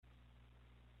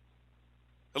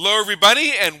Hello,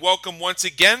 everybody, and welcome once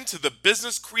again to the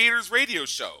Business Creators Radio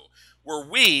Show, where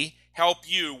we help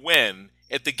you win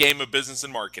at the game of business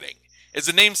and marketing. As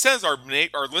the name says, our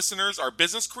listeners are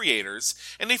business creators,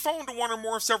 and they fall into one or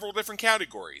more of several different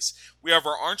categories. We have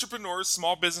our entrepreneurs,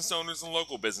 small business owners, and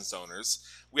local business owners.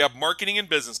 We have marketing and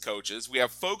business coaches. We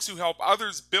have folks who help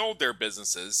others build their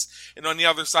businesses. And on the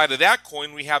other side of that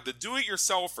coin, we have the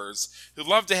do-it-yourselfers who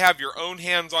love to have your own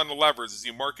hands on the levers as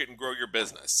you market and grow your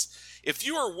business. If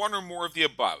you are one or more of the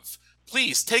above,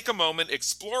 please take a moment,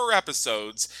 explore our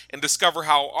episodes, and discover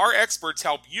how our experts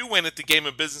help you win at the game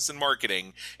of business and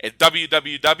marketing at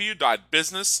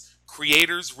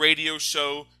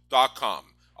www.businesscreatorsradioshow.com.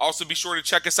 Also, be sure to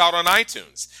check us out on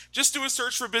iTunes. Just do a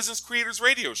search for Business Creators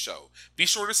Radio Show. Be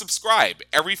sure to subscribe.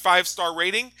 Every 5-star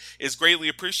rating is greatly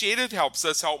appreciated, helps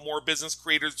us help more business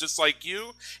creators just like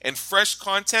you, and fresh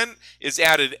content is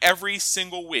added every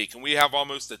single week. And we have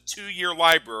almost a 2-year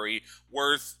library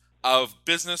worth of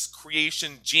business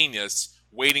creation genius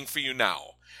waiting for you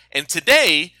now. And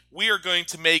today, we are going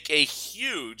to make a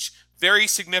huge, very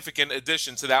significant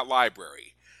addition to that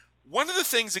library. One of the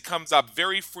things that comes up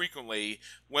very frequently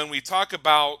when we talk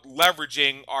about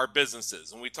leveraging our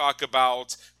businesses, when we talk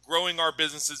about growing our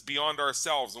businesses beyond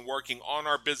ourselves and working on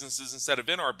our businesses instead of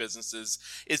in our businesses,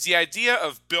 is the idea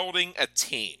of building a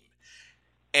team.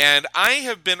 And I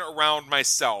have been around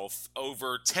myself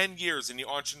over 10 years in the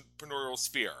entrepreneurial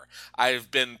sphere. I've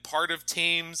been part of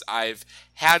teams, I've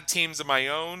had teams of my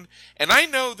own, and I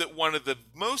know that one of the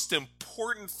most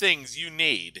important things you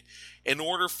need in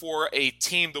order for a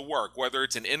team to work, whether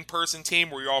it's an in-person team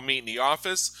where you all meet in the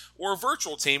office or a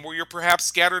virtual team where you're perhaps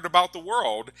scattered about the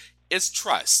world, is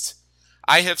trust.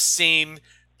 I have seen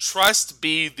trust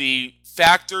be the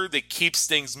factor that keeps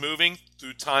things moving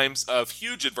through times of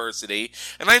huge adversity.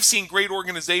 And I've seen great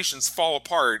organizations fall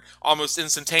apart almost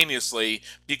instantaneously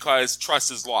because trust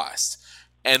is lost.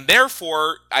 And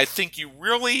therefore, I think you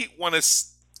really want to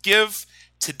give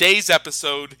today's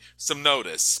episode some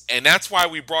notice. And that's why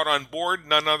we brought on board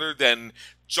none other than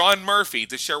John Murphy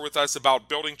to share with us about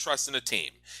building trust in a team.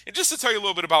 And just to tell you a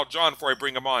little bit about John before I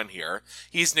bring him on here,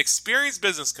 he's an experienced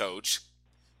business coach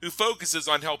who focuses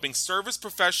on helping service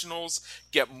professionals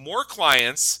get more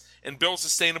clients and build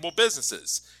sustainable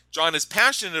businesses. John is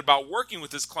passionate about working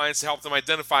with his clients to help them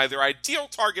identify their ideal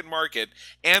target market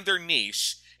and their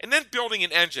niche, and then building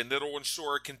an engine that will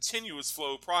ensure a continuous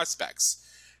flow of prospects.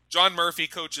 John Murphy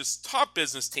coaches top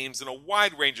business teams in a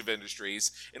wide range of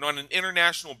industries and on an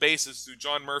international basis through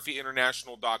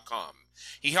johnmurphyinternational.com.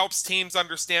 He helps teams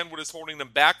understand what is holding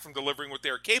them back from delivering what they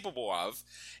are capable of,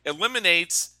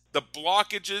 eliminates the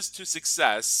blockages to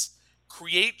success,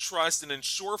 create trust, and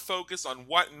ensure focus on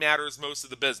what matters most to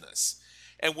the business.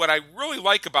 And what I really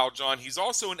like about John, he's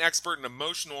also an expert in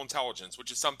emotional intelligence, which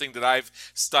is something that I've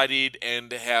studied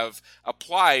and have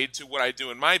applied to what I do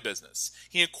in my business.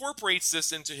 He incorporates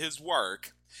this into his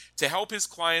work to help his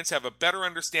clients have a better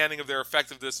understanding of their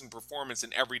effectiveness and performance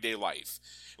in everyday life.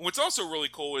 And what's also really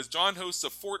cool is John hosts a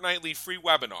fortnightly free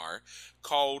webinar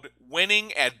called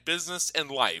Winning at Business and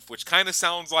Life, which kind of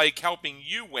sounds like helping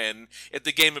you win at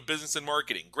the game of business and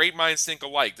marketing. Great minds think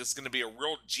alike. This is going to be a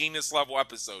real genius level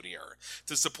episode here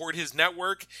to support his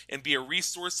network and be a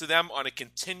resource to them on a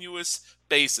continuous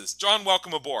basis. John,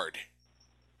 welcome aboard.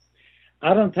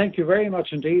 Adam, thank you very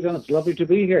much indeed, and it's lovely to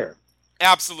be here.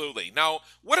 Absolutely. Now,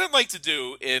 what I'd like to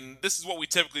do, and this is what we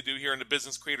typically do here in the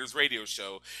Business Creators Radio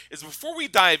Show, is before we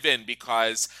dive in,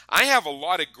 because I have a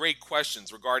lot of great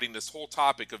questions regarding this whole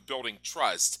topic of building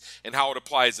trust and how it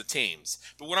applies to teams.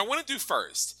 But what I want to do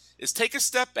first is take a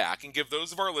step back and give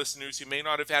those of our listeners who may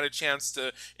not have had a chance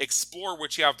to explore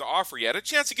what you have to offer yet a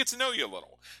chance to get to know you a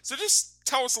little. So just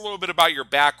tell us a little bit about your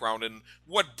background and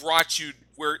what brought you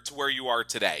where you are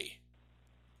today.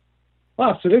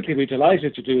 Well, absolutely, we're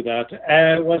delighted to do that.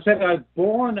 I was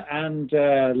born and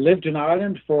lived in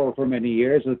Ireland for many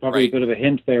years. There's probably a bit of a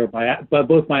hint there by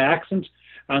both my accent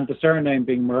and the surname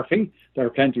being Murphy. There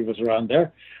are plenty of us around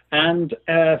there. And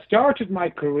started my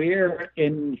career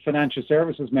in financial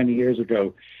services many years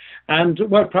ago. And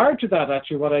well, prior to that,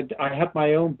 actually, I had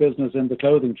my own business in the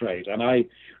clothing trade, and I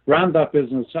ran that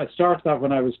business. I started that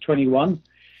when I was 21.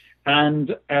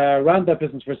 And ran that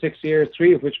business for 6 years,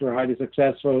 3 of which were highly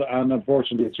successful, and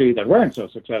unfortunately 3 that weren't so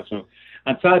successful.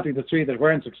 And sadly, the 3 that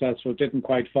weren't successful didn't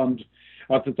quite fund,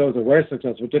 or those that were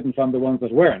successful didn't fund the ones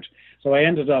that weren't. So I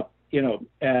ended up,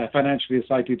 financially a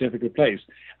slightly difficult place.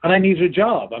 And I needed a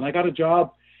job, and I got a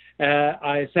job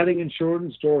I selling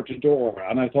insurance door to door.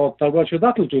 And I thought, well, sure,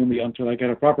 that'll do me until I get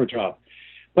a proper job.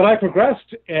 But I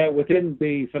progressed within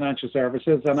the financial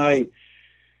services, and I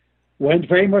went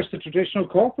very much the traditional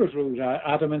corporate route.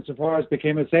 Adam, insofar as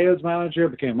became a sales manager,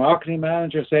 became marketing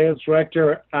manager, sales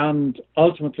director, and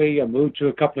ultimately I moved to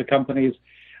a couple of companies.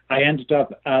 I ended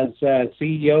up as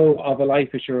CEO of a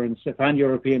life assurance, a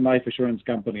pan-European life assurance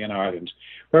company in Ireland,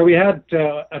 where we had,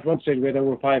 at one stage, we had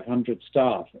over 500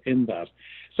 staff in that.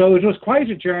 So it was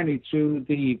quite a journey through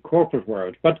the corporate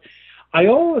world. But I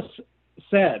always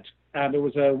said, and it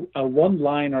was a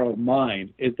one-liner of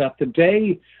mine, is that the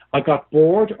day I got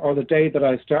bored or the day that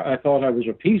I thought I was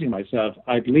repeating myself,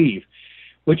 I'd leave.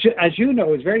 Which, as you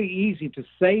know, is very easy to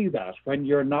say that when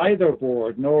you're neither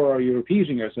bored nor are you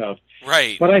repeating yourself.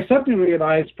 Right. But I suddenly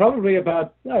realized, probably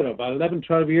about 11,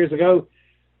 12 years ago,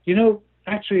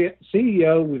 actually,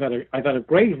 CEO, I've had a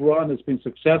great run. It's been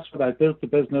successful. I built the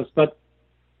business. But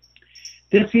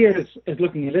this year is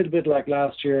looking a little bit like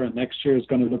last year, and next year is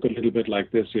going to look a little bit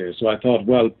like this year. So I thought,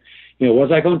 well,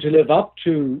 was I going to live up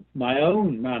to my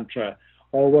own mantra,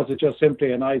 or was it just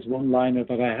simply a nice one-liner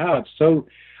that I had? So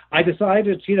I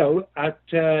decided, and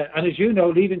as you know,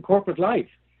 leaving corporate life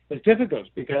is difficult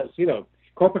because,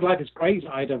 corporate life is great.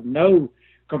 I'd have no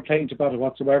complaint about it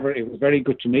whatsoever. It was very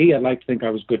good to me. I'd like to think I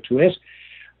was good to it.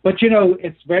 But,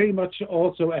 it's very much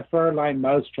also a fur-lined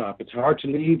mousetrap. It's hard to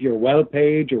leave. You're well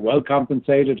paid. You're well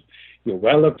compensated. You're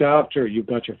well looked after. You've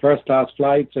got your first-class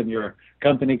flights and your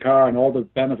company car and all the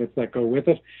benefits that go with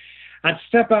it. And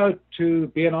step out to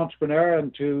be an entrepreneur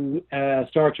and to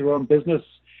start your own business,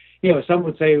 some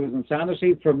would say it was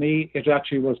insanity. For me, it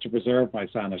actually was to preserve my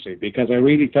sanity because I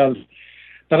really felt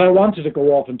that I wanted to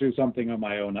go off and do something on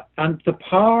my own. And the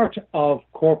part of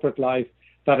corporate life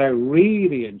that I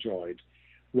really enjoyed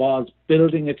was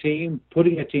building a team,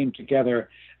 putting a team together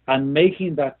and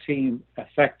making that team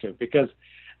effective. Because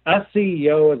as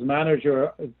CEO, as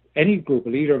manager of any group, a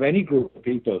leader of any group of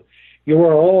people, you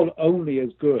are all only as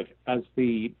good as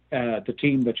the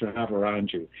team that you have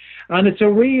around you. And it's a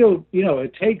real,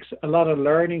 it takes a lot of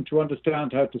learning to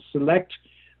understand how to select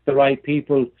the right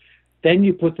people. Then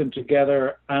you put them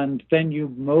together and then you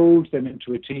mold them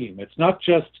into a team. It's not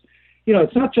just,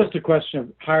 a question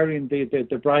of hiring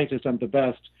the brightest and the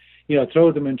best,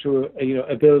 throw them into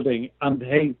a building and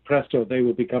hey, presto, they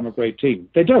will become a great team.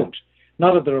 They don't,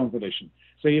 not of their own volition.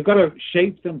 So you've got to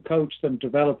shape them, coach them,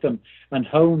 develop them, and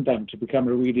hone them to become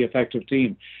a really effective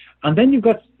team. And then you've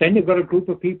got a group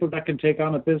of people that can take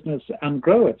on a business and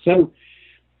grow it. So,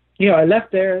 I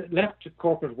left the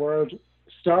corporate world,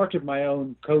 started my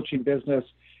own coaching business.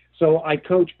 So I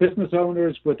coach business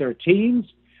owners with their teams,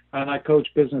 and I coach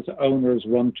business owners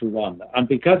one-to-one. And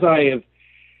because I have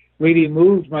really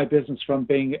moved my business from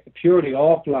being a purely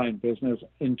offline business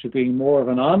into being more of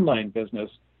an online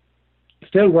business,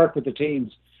 still work with the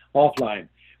teams offline,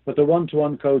 but the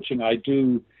one-to-one coaching I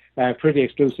do pretty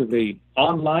exclusively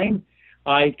online.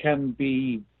 I can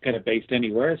be kind of based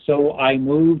anywhere. So I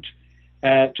moved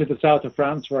to the south of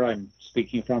France, where I'm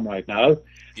speaking from right now.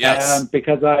 Yes.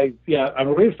 Because I'm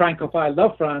a real Francophile. I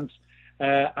love France,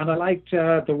 and I liked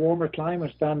the warmer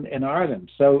climate than in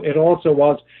Ireland. So it also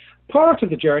was part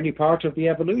of the journey, part of the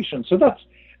evolution. So that's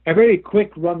a very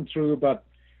quick run through about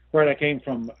where I came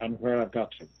from and where I've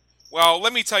got to. Well,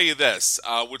 let me tell you this.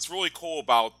 What's really cool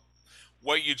about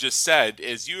what you just said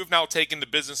is you have now taken the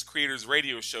Business Creators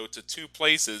Radio Show to two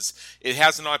places it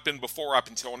has not been before up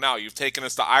until now. You've taken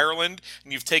us to Ireland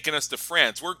and you've taken us to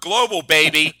France. We're global,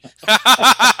 baby.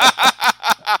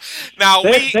 Now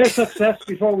there's success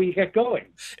before we get going.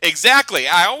 Exactly.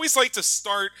 I always like to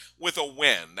start with a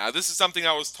win. Now, this is something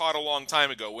I was taught a long time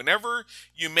ago. Whenever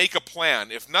you make a plan,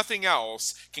 if nothing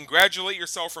else, congratulate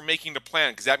yourself for making the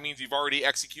plan, because that means you've already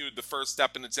executed the first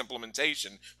step in its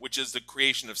implementation, which is the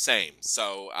creation of same.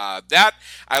 So I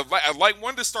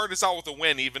wanted to start us out with a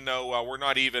win, even though we're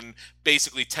not even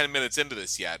basically 10 minutes into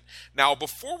this yet. Now,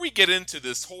 before we get into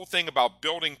this whole thing about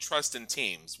building trust in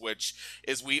teams, which,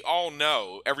 as we all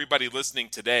know, everybody listening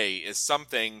today, is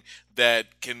something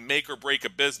that can make or break a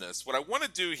business, what I want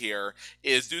to do here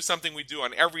is do something we do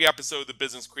on every episode of the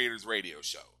Business Creators Radio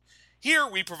Show. Here,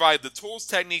 we provide the tools,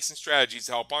 techniques, and strategies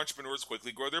to help entrepreneurs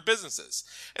quickly grow their businesses.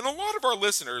 And a lot of our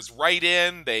listeners write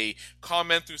in, they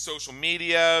comment through social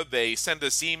media, they send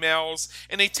us emails,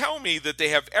 and they tell me that they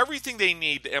have everything they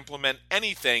need to implement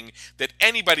anything that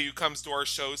anybody who comes to our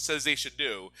show says they should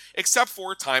do, except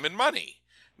for time and money.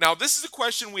 Now, this is a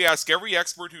question we ask every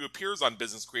expert who appears on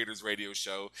Business Creators Radio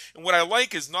Show, and what I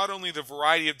like is not only the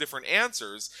variety of different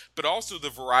answers, but also the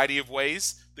variety of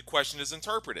ways the question is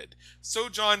interpreted. So,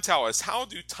 John, tell us, how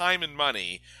do time and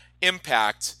money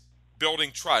impact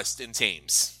building trust in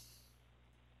teams?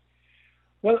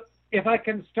 Well, if I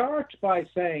can start by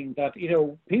saying that,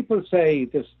 people say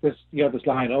this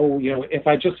line, if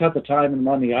I just had the time and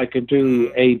money, I could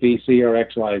do A, B, C, or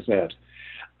X, Y, Z.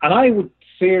 And I would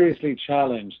seriously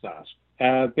challenge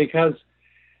that because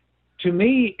to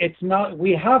me, it's not,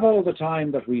 we have all the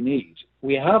time that we need.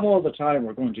 We have all the time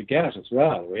we're going to get as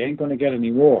well. We ain't going to get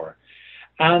any more.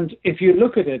 And if you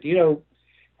look at it,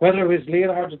 whether it's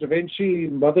Leonardo da Vinci,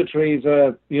 Mother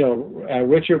Teresa,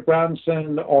 Richard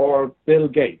Branson, or Bill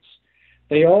Gates,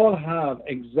 they all have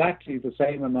exactly the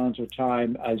same amount of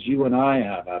time as you and I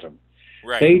have, Adam.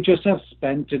 Right. They just have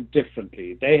spent it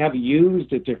differently. They have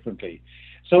used it differently.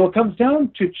 So it comes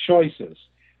down to choices.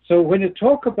 So when you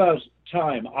talk about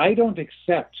time, I don't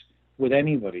accept with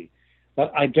anybody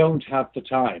that I don't have the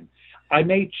time. I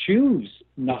may choose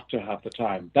not to have the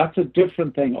time. That's a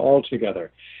different thing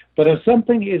altogether. But if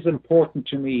something is important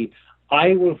to me,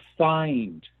 I will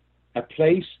find a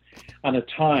place and a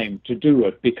time to do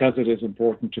it because it is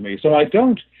important to me. So I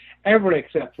don't ever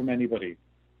accept from anybody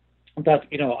that,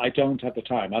 I don't have the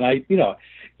time. And I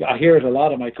hear it a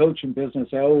lot in my coaching business,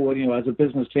 say, as a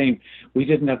business team, we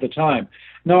didn't have the time.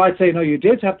 No, I'd say, no, you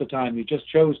did have the time. You just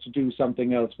chose to do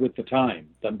something else with the time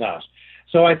than that.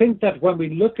 So I think that when we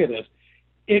look at it,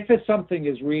 if it's something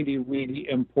is really, really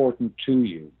important to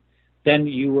you, then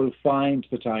you will find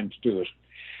the time to do it.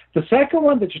 The second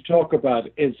one that you talk about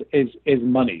is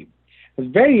money.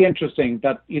 It's very interesting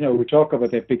that, we talk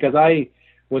about it because I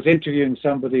was interviewing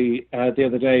somebody the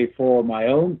other day for my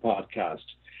own podcast,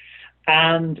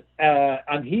 and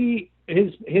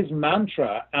his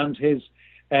mantra and his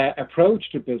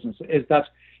approach to business is that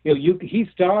he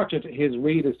started his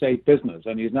real estate business,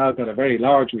 and he's now got a very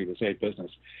large real estate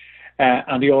business,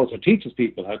 and he also teaches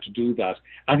people how to do that.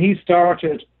 And he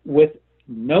started with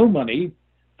no money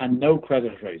and no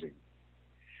credit rating.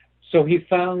 So he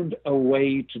found a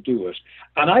way to do it.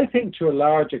 And I think to a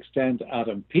large extent,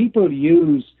 Adam, people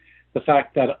use the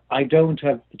fact that I don't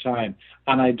have the time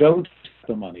and I don't have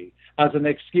the money as an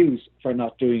excuse for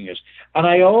not doing it. And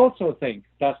I also think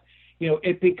that,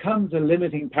 it becomes a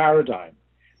limiting paradigm.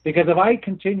 Because if I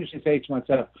continuously say to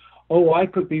myself, I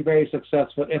could be very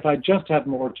successful if I just had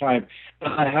more time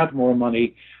and I had more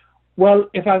money. Well,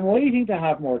 if I'm waiting to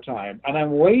have more time and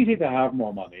I'm waiting to have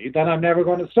more money, then I'm never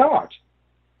going to start.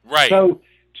 Right. So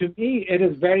to me, it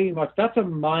is very much, that's a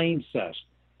mindset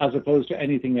as opposed to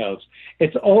anything else.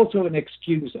 It's also an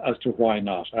excuse as to why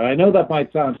not. And I know that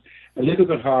might sound a little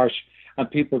bit harsh and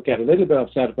people get a little bit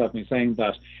upset about me saying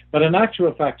that, but in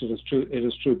actual fact, it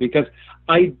is true because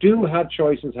I do have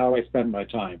choices how I spend my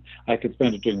time. I can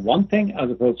spend it doing one thing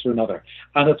as opposed to another.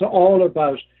 And it's all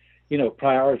about,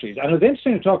 priorities. And it's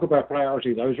interesting to talk about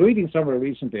priorities. I was reading somewhere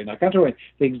recently, and I can't remember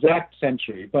the exact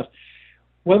century, but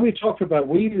when we talked about,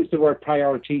 we used the word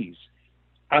priorities.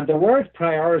 And the word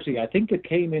priority, I think it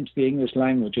came into the English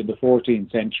language in the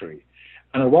 14th century.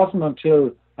 And it wasn't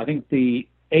until, I think, the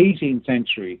 18th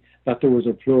century that there was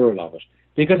a plural of it.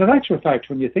 Because in actual fact,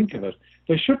 when you think of it,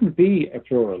 there shouldn't be a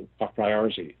plural of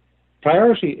priority.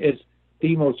 Priority is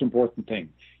the most important thing.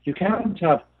 You can't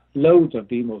have loads of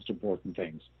the most important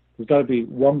things. There's got to be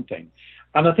one thing.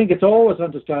 And I think it's always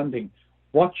understanding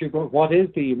what is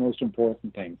the most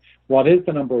important thing? What is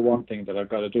the number one thing that I've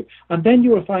got to do? And then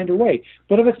you will find a way.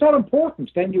 But if it's not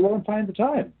important, then you won't find the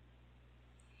time.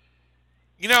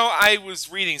 I was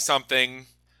reading something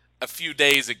a few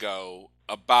days ago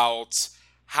about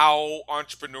how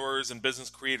entrepreneurs and business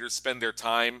creators spend their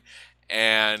time,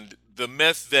 and the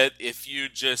myth that if you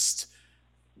just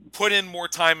put in more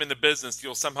time in the business,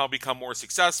 you'll somehow become more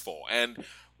successful. And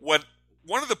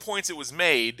one of the points that was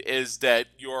made is that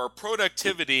your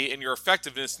productivity and your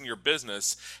effectiveness in your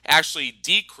business actually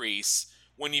decrease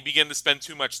when you begin to spend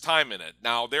too much time in it.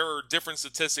 Now, there are different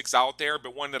statistics out there,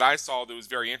 but one that I saw that was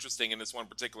very interesting in this one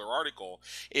particular article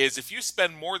is if you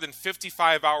spend more than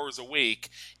 55 hours a week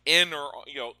in or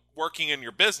working in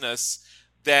your business,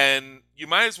 then you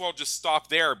might as well just stop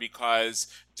there, because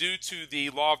due to the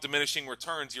law of diminishing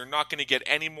returns, you're not going to get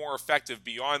any more effective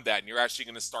beyond that, and you're actually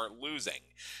going to start losing.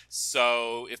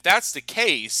 So if that's the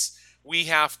case, we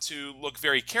have to look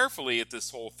very carefully at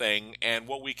this whole thing and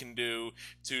what we can do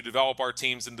to develop our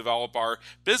teams and develop our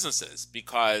businesses.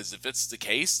 Because if it's the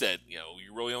case that, you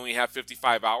really only have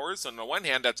 55 hours, on the one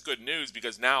hand, that's good news,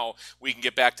 because now we can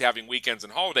get back to having weekends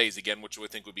and holidays again, which I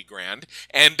think would be grand.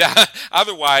 And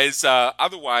otherwise,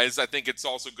 I think it's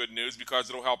also good news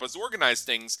because it'll help us organize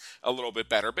things a little bit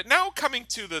better. But now coming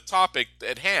to the topic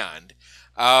at hand,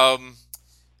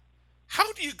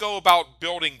 How do you go about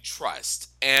building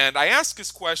trust? And I ask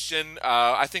this question,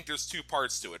 I think there's two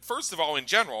parts to it. First of all, in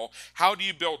general, how do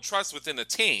you build trust within a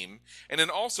team? And then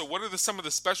also, what are some of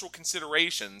the special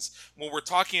considerations when we're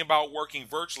talking about working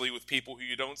virtually with people who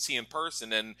you don't see in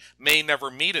person and may never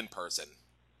meet in person?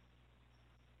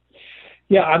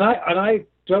 Yeah, and I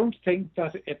don't think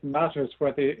that it matters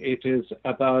whether it is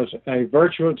about a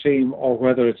virtual team or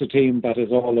whether it's a team that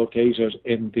is all located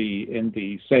in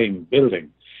the same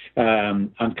building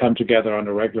and come together on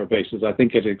a regular basis. I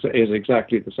think it is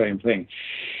exactly the same thing.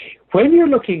 When you're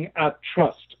looking at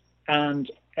trust,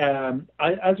 and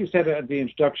as you said at the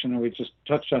introduction, and we just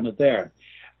touched on it there,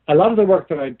 a lot of the work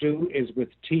that I do is with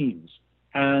teams,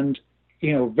 and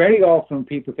very often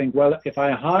people think, well, if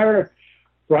I hire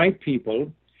bright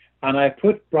people and I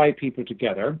put bright people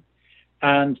together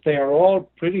and they are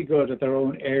all pretty good at their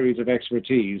own areas of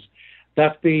expertise,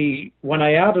 that when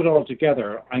I add it all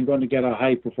together, I'm going to get a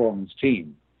high performance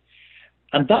team.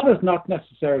 And that is not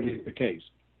necessarily the case.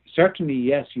 Certainly,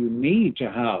 yes, you need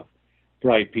to have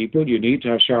bright people. You need to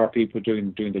have sharp people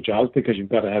doing the jobs, because you've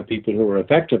got to have people who are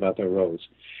effective at their roles.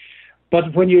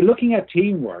 But when you're looking at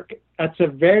teamwork, that's a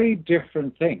very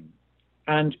different thing.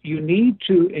 And you need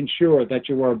to ensure that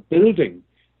you are building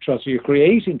trust, so you're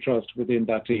creating trust within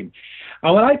that team.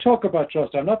 And when I talk about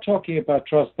trust, I'm not talking about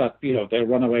trust that they'll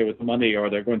run away with the money, or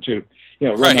they're going to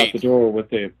run out the door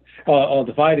with all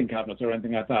the filing cabinets or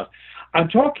anything like that. I'm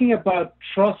talking about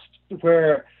trust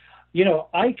where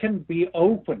I can be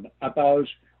open about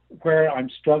where I'm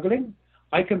struggling.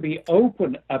 I can be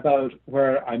open about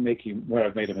where I've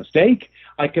made a mistake.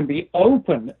 I can be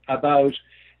open about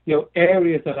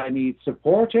areas that I need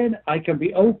support in. I can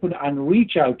be open and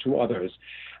reach out to others.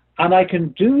 And I can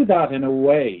do that in a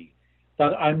way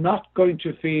that I'm not going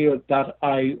to feel that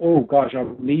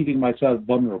I'm leaving myself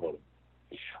vulnerable.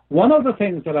 One of the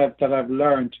things that I've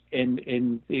learned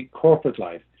in the corporate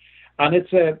life, and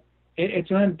it's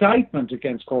an indictment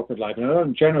against corporate life, and I'm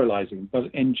not generalizing, but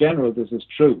in general this is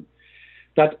true,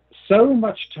 that so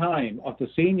much time of the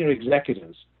senior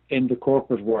executives in the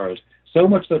corporate world, so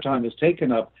much of their time is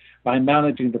taken up by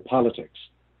managing the politics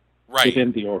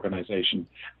within the organization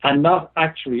and not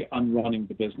actually on running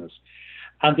the business.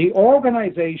 And the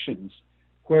organizations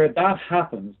where that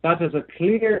happens, that is a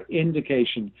clear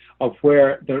indication of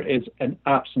where there is an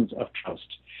absence of trust.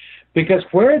 Because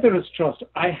where there is trust,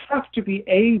 I have to be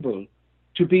able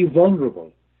to be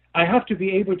vulnerable. I have to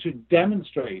be able to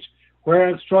demonstrate where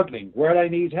I'm struggling, where I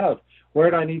need help,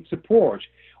 where I need support,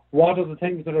 what are the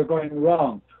things that are going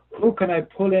wrong, who can I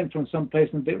pull in from someplace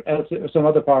else, some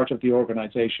other part of the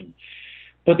organization.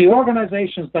 But the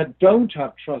organizations that don't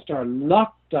have trust are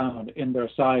locked down in their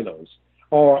silos.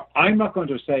 Or I'm not going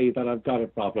to say that I've got a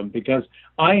problem, because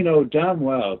I know damn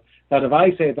well that if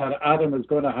I say that, Adam is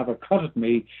going to have a cut at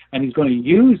me and he's going to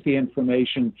use the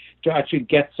information to actually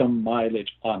get some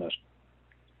mileage on it.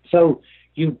 So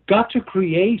you've got to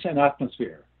create an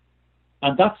atmosphere.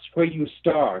 And that's where you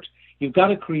start. You've got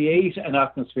to create an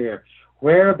atmosphere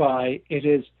whereby it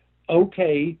is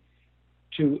okay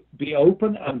to be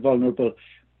open and vulnerable,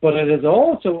 but it is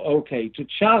also okay to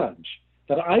challenge.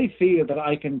 That I feel that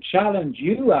I can challenge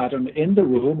you, Adam, in the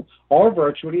room or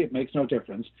virtually, it makes no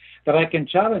difference, that I can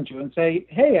challenge you and say,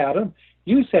 hey, Adam,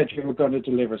 you said you were going to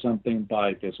deliver something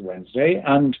by this Wednesday,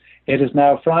 and it is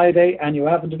now Friday and you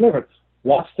haven't delivered.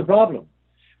 What's the problem?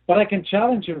 But I can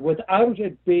challenge you without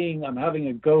it being I'm having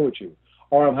a go at you,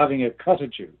 or I'm having a cut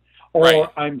at you,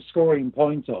 or I'm scoring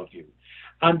points off you.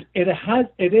 And it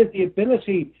is the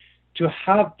ability to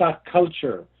have that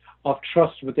culture of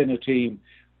trust within a team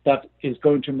that is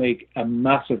going to make a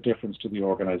massive difference to the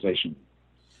organization.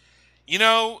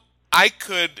 I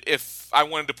could, if I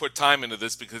wanted to put time into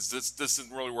this, because this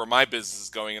isn't really where my business is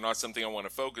going and not something I want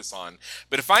to focus on.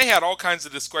 But if I had all kinds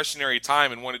of discretionary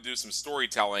time and wanted to do some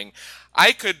storytelling,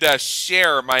 I could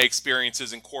share my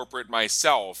experiences in corporate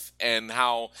myself and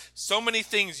how so many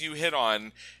things you hit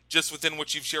on just within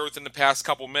what you've shared within the past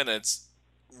couple minutes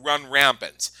run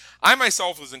rampant. I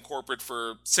myself was in corporate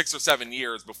for 6 or 7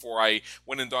 years before I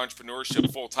went into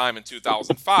entrepreneurship full time in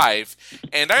 2005.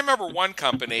 And I remember one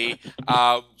company,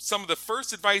 some of the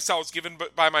first advice I was given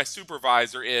by my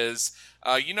supervisor is,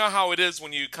 you know how it is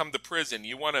when you come to prison,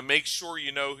 you want to make sure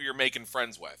you know who you're making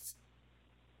friends with.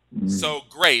 So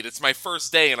great, it's my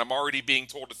first day and I'm already being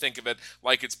told to think of it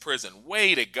like it's prison.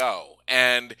 Way to go.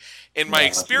 And in my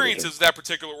experiences with that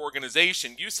particular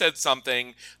organization, you said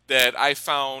something that I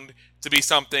found to be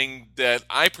something that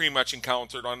I pretty much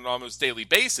encountered on an almost daily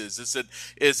basis. Is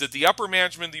that the upper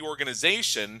management of the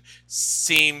organization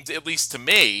seemed, at least to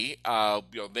me,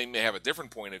 they may have a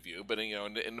different point of view, but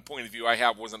in the point of view I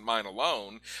have wasn't mine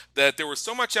alone. That there was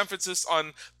so much emphasis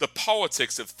on the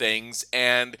politics of things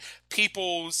and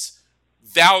people's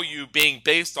value being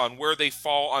based on where they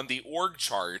fall on the org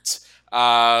chart,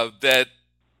 that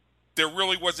there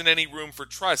really wasn't any room for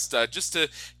trust. Just to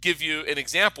give you an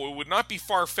example, it would not be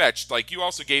far-fetched. Like you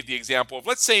also gave the example of,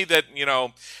 let's say that,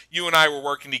 you and I were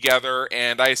working together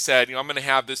and I said, I'm going to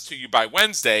have this to you by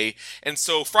Wednesday. And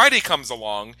so Friday comes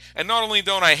along and not only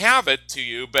don't I have it to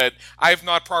you, but I've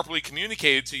not properly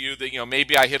communicated to you that,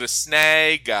 maybe I hit a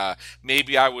snag,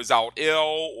 maybe I was out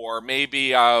ill, or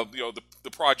maybe, the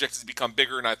project has become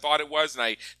bigger than I thought it was, and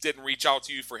I didn't reach out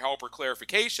to you for help or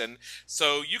clarification.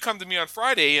 So you come to me on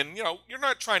Friday, and you're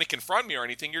not trying to confront me or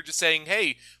anything. You're just saying,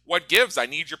 hey, what gives? I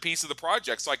need your piece of the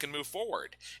project so I can move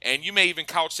forward. And you may even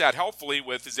couch that helpfully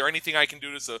with, is there anything I can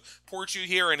do to support you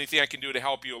here, anything I can do to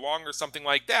help you along, or something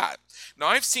like that. Now,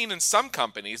 I've seen in some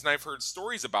companies, and I've heard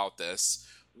stories about this,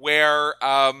 where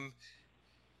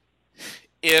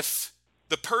if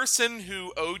the person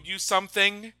who owed you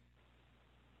something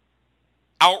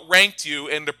outranked you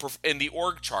in the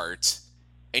org chart,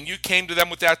 and you came to them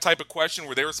with that type of question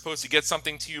where they were supposed to get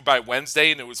something to you by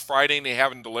Wednesday and it was Friday and they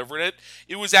haven't delivered it,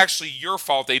 it was actually your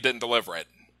fault they didn't deliver it.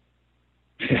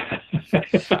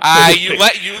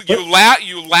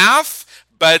 You laugh,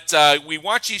 but we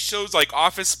watch these shows like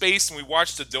Office Space and we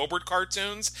watch the Dilbert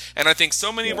cartoons, and I think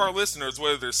so many of our listeners,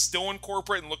 whether they're still in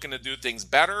corporate and looking to do things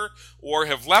better or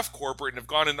have left corporate and have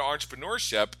gone into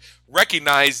entrepreneurship,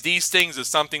 recognize these things as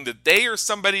something that they or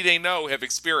somebody they know have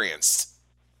experienced.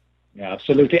 Yeah,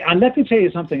 absolutely. And let me tell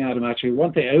you something, Adam, actually.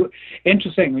 One thing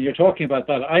interesting when you're talking about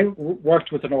that, I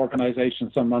worked with an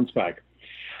organization some months back,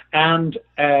 and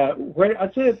where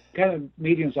I'd say kind of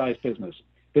medium-sized business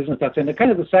that's in the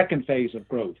kind of the second phase of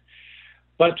growth.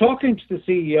 But talking to the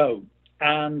CEO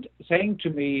and saying to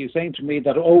me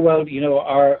that, oh, well,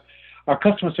 our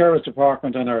customer service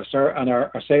department and our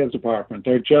sales department,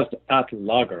 they're just at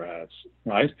loggerheads,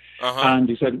 right? Uh-huh. And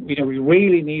he said, we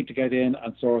really need to get in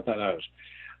and sort that out.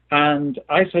 And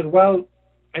I said,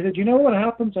 you know what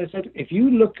happens? I said, if you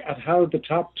look at how the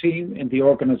top team in the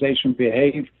organization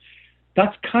behave,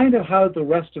 that's kind of how the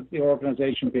rest of the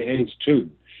organization behaves too.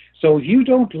 So if you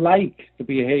don't like the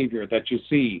behavior that you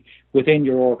see within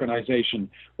your organization,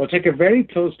 well, take a very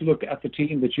close look at the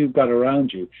team that you've got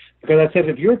around you. Because I said,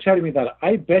 if you're telling me that,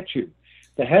 I bet you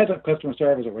the head of customer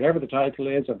service or whatever the title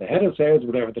is, or the head of sales,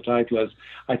 whatever the title is,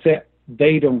 I'd say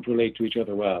they don't relate to each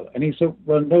other well. And he said,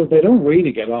 well, no, they don't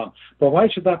really get on. But why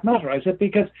should that matter? I said,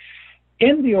 because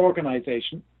in the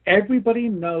organization, everybody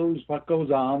knows what goes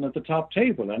on at the top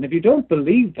table. And if you don't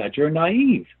believe that, you're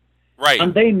naive. Right.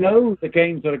 And they know the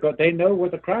games that are good. They know where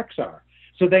the cracks are.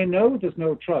 So they know there's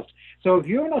no trust. So if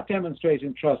you're not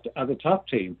demonstrating trust as a top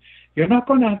team, you're not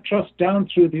going to have trust down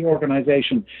through the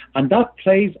organization. And that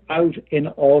plays out in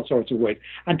all sorts of ways.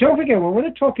 And don't forget, when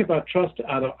we're talking about trust,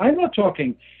 Adam, I'm not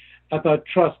talking about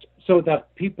trust so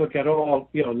that people get all,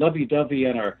 lovey-dovey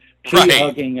and are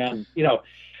tree-hugging. And,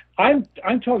 I'm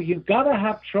talking, you've got to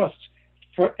have trust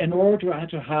in order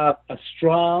to have a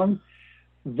strong,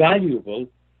 valuable,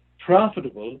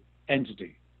 profitable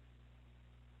entity.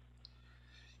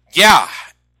 Yeah.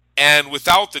 And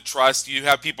without the trust, you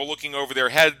have people looking over their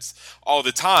heads all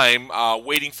the time,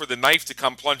 waiting for the knife to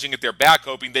come plunging at their back,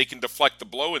 hoping they can deflect the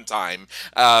blow in time.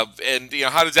 And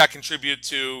how does that contribute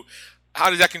to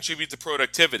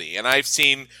productivity? And I've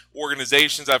seen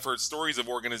organizations, I've heard stories of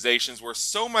organizations where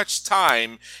so much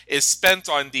time is spent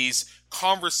on these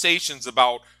conversations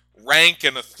about rank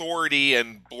and authority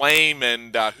and blame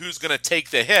and who's going to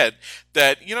take the hit,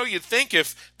 that, you'd think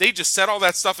if they just set all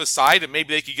that stuff aside and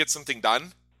maybe they could get something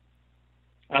done.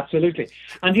 Absolutely.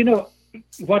 And,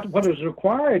 what is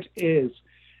required is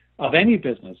of any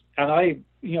business, and I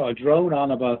drone on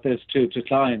about this to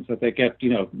clients that they get,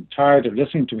 tired of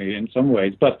listening to me in some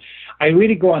ways, but I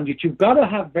really go on, you've got to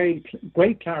have very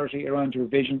great clarity around your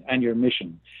vision and your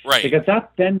mission. Right. Because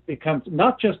that then becomes,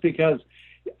 not just because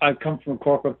I've come from a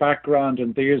corporate background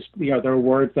and there are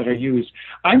words that are used.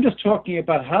 I'm just talking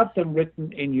about have them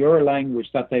written in your language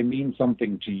that they mean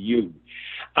something to you.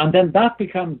 And then that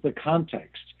becomes the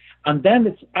context. And then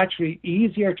it's actually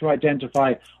easier to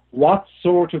identify what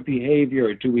sort of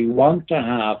behavior do we want to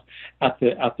have at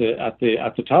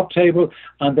the top table,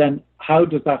 and then how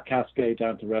does that cascade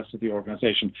down to the rest of the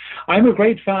organization. I'm a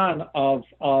great fan of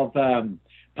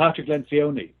Patrick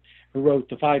Lencioni, who wrote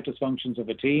The 5 Dysfunctions of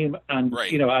a Team, and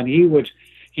right. And he would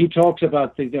he talks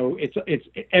about it's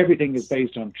everything is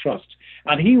based on trust,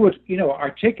 and he would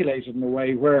articulate it in a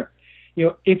way where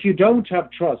if you don't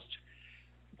have trust,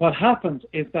 what happens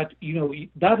is that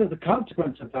that is the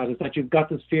consequence of that is that you've got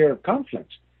this fear of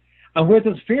conflict. And where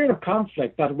there's fear of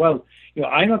conflict, that,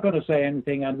 I'm not going to say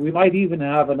anything, and we might even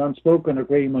have an unspoken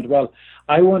agreement,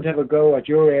 I won't have a go at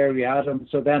your area, Adam,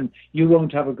 so then you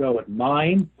won't have a go at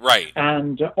mine. Right.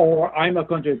 And, or I'm not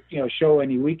going to, show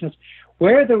any weakness.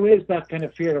 Where there is that kind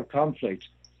of fear of conflict,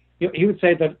 he would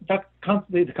say that the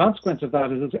consequence of that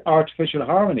is artificial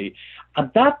harmony.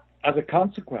 And that, as a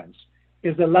consequence,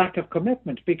 is a lack of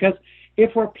commitment. Because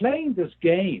if we're playing this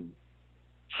game,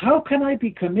 how can I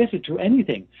be committed to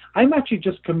anything? I'm actually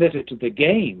just committed to the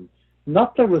game,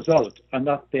 not the result and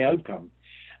not the outcome.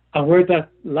 And where that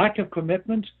lack of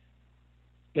commitment,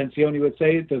 Lencioni would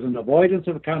say, there's an avoidance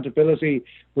of accountability,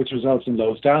 which results in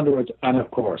low standards. And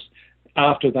of course,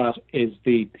 after that is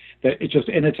it's just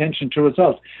inattention to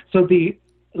results. So the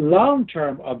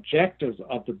long-term objectives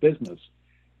of the business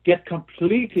get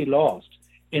completely lost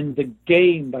in the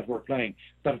game that we're playing,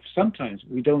 that sometimes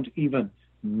we don't even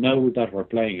know that we're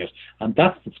playing it, and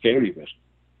that's the scary bit.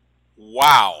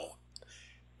 Wow,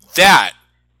 that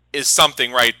is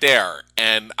something right there.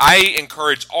 And I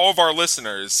encourage all of our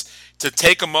listeners to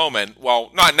take a moment,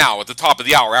 not now, at the top of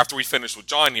the hour after we finish with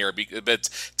John here, but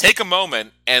take a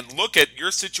moment and look at your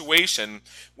situation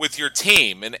with your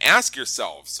team and ask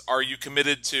yourselves, are you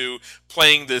committed to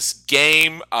playing this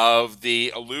game of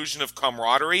the illusion of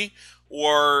camaraderie,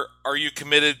 or are you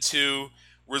committed to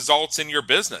results in your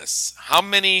business? How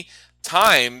many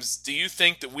times do you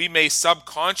think that we may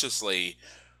subconsciously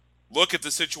look at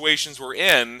the situations we're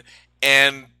in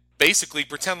and basically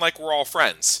pretend like we're all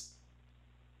friends?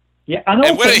 Yeah, and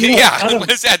also, what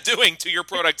is that doing to your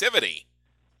productivity?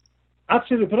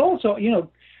 Absolutely, but also,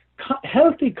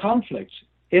 healthy conflict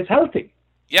is healthy.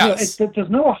 Yes, there's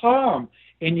no harm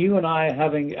in you and I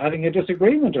having a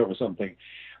disagreement over something.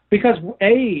 Because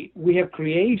we have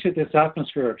created this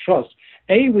atmosphere of trust.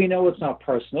 We know it's not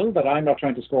personal, that I'm not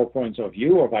trying to score points off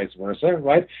you or vice versa,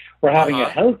 right? We're having a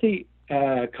healthy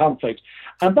conflict.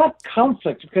 And that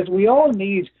conflict, because we all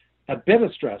need a bit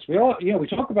of stress. We all, we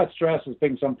talk about stress as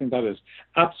being something that is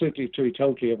absolutely to be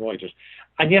totally avoided.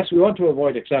 And yes, we want to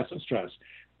avoid excessive stress.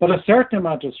 But a certain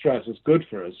amount of stress is good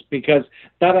for us because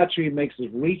that actually makes us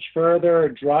reach further,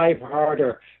 drive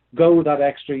harder, go that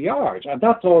extra yard, and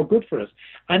that's all good for us.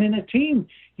 And in a team,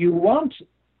 you want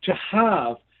to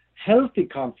have healthy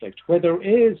conflict where there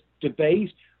is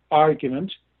debate,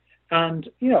 argument, and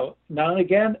now and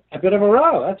again a bit of a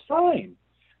row. That's fine,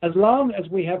 as long as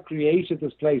we have created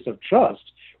this place of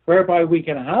trust whereby we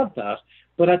can have that,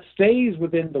 but it stays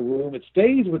within the room, it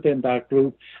stays within that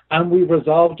group, and we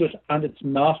resolved it, and it's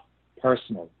not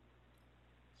personal.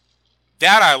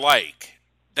 That I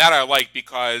like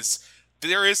because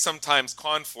there is sometimes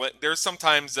conflict. There's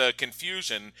sometimes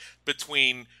confusion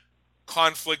between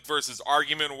conflict versus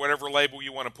argument, or whatever label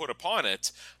you want to put upon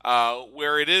it,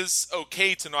 where it is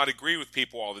okay to not agree with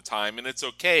people all the time, and it's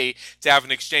okay to have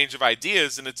an exchange of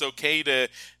ideas, and it's okay to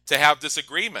have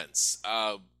disagreements.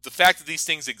 The fact that these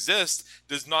things exist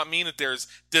does not mean that there's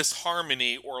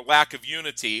disharmony or lack of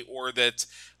unity, or that,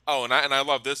 and I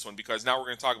love this one because now we're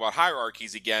going to talk about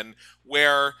hierarchies again,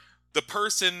 where the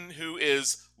person who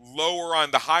is lower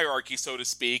on the hierarchy, so to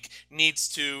speak, needs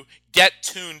to get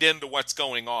tuned into what's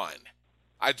going on.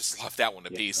 I just love that one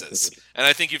to pieces, and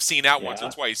I think you've seen that once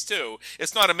or twice too.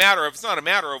 It's not a matter of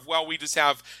we just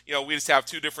have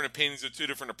two different opinions or two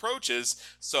different approaches.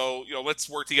 So let's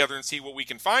work together and see what we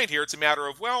can find here. It's a matter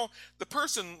of the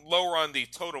person lower on the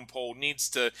totem pole needs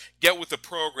to get with the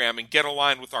program and get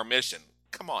aligned with our mission.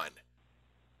 Come on.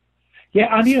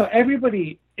 Yeah, and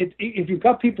everybody. If you've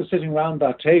got people sitting around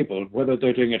that table, whether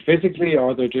they're doing it physically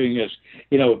or they're doing it,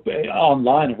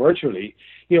 online, virtually,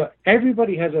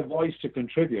 everybody has a voice to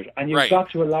contribute, and you've got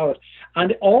to allow it.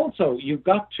 And also,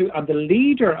 and the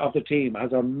leader of the team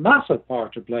has a massive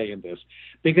part to play in this,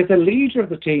 because the leader of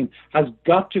the team has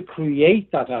got to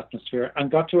create that atmosphere and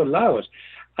got to allow it.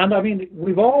 And I mean,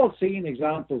 we've all seen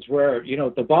examples where,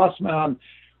 the boss man,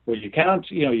 well, you can't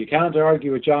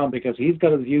argue with John because he's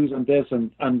got his views on this, and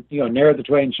ne'er the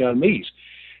twain shall meet.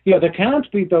 There can't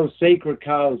be those sacred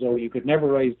cows, or you could never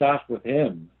raise that with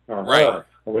him or her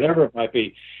or whatever it might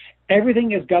be.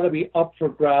 Everything has got to be up for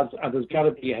grabs, and there's got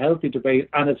to be a healthy debate.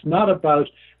 And it's not about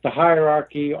the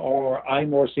hierarchy, or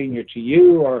I'm more senior to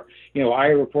you, or I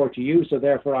report to you, so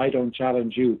therefore I don't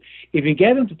challenge you. If you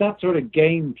get into that sort of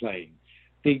game playing,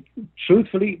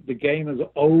 truthfully, the game is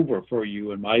over for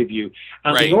you, in my view.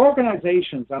 And Right. the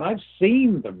organizations, and I've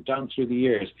seen them down through the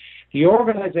years, the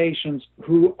organizations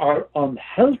who are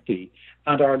unhealthy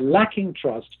and are lacking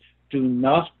trust do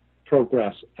not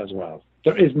progress as well.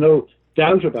 There is no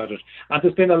doubt about it. And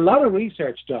there's been a lot of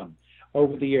research done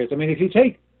over the years. I mean, if you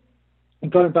take,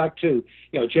 going back to,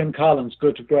 Jim Collins,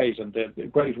 Good to Great, and the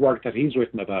great work that he's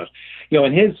written about,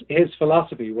 and his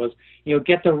philosophy was,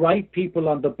 get the right people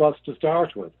on the bus to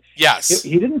start with. Yes.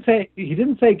 He didn't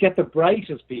say get the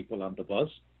brightest people on the bus.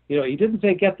 He didn't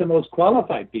say get the most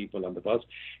qualified people on the bus.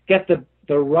 Get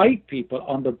the right people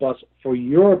on the bus for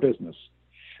your business.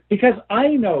 Because I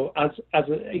know, as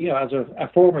a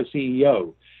former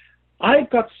CEO,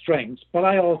 I've got strengths, but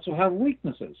I also have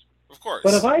weaknesses. Of course.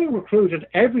 But if I recruited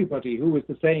everybody who was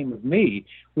the same as me,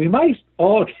 we might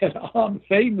all get on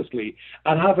famously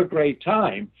and have a great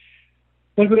time,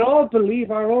 but we'd all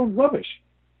believe our own rubbish,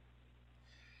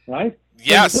 right?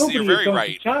 Yes, so you're very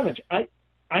right. Challenge.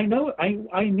 I know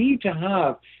I need to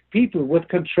have people with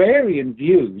contrarian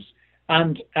views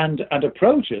and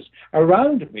approaches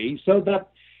around me so that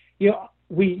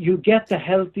you get the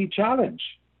healthy challenge.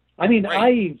 I mean,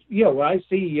 right. I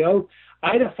CEO.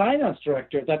 I had a finance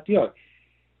director that,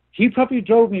 he probably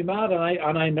drove me mad,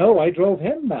 and I know I drove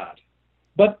him mad.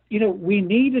 But, we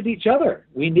needed each other.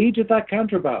 We needed that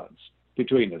counterbalance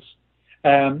between us,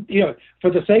 for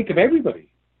the sake of everybody.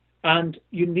 And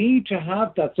you need to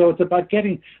have that. So it's about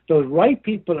getting those right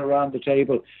people around the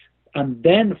table and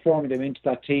then forming them into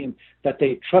that team that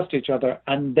they trust each other,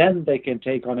 and then they can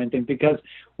take on anything. Because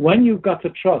when you've got the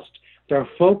trust, their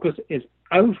focus is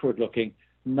outward looking,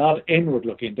 not inward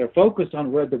looking. They're focused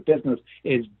on where the business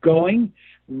is going,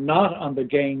 not on the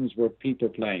games where people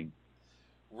playing.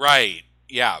 Right.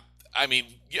 Yeah. I mean,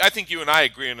 I think you and I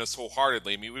agree on this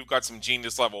wholeheartedly. I mean, we've got some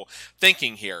genius level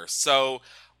thinking here. So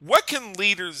what can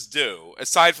leaders do,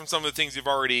 aside from some of the things you've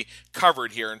already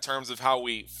covered here in terms of how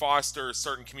we foster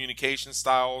certain communication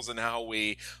styles and how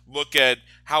we look at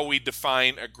how we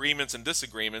define agreements and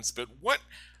disagreements, but what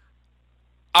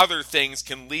other things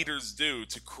can leaders do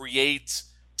to create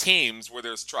teams where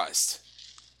there's trust?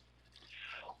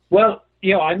 Well,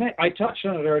 I touched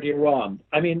on it earlier on.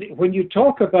 I mean, when you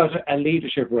talk about a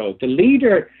leadership role, the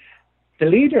leader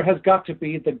has got to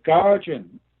be the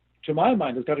guardian. To my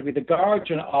mind, has got to be the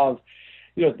guardian of,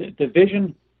 the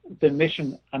vision, the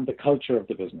mission, and the culture of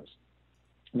the business.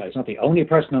 Now, it's not the only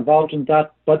person involved in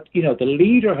that, but the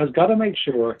leader has got to make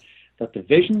sure that the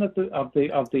vision of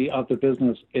the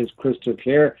business is crystal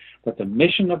clear, that the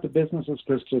mission of the business is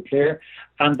crystal clear,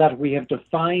 and that we have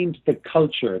defined the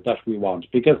culture that we want.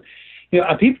 Because,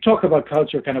 people talk about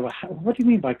culture, kind of, what do you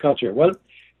mean by culture? Well,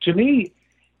 to me,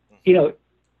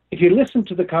 if you listen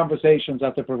to the conversations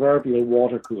at the proverbial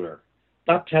water cooler,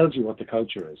 that tells you what the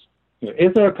culture is.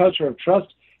 Is there a culture of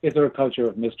trust? Is there a culture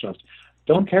of mistrust?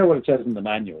 Don't care what it says in the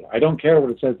manual. I don't care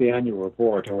what it says in the annual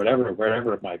report or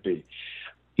wherever it might be.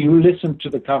 You listen to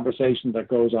the conversation that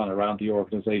goes on around the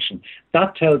organization.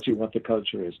 That tells you what the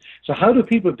culture is. So how do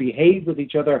people behave with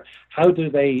each other? How do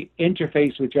they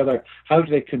interface with each other? How do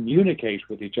they communicate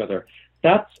with each other?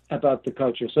 That's about the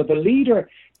culture. So the leader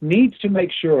needs to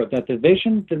make sure that the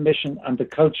vision, the mission, and the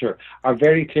culture are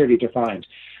very clearly defined.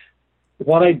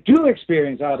 What I do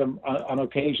experience, Adam, on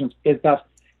occasions is that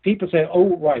people say,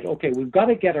 oh, right, okay, we've got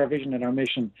to get our vision and our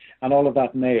mission and all of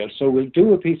that nailed. So we'll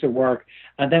do a piece of work,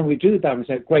 and then we do that and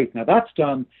say, great, now that's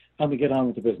done, and we get on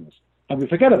with the business. And we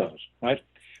forget about it, right?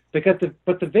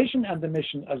 But the vision and the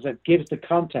mission, as it gives the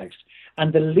context,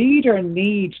 and the leader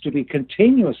needs to be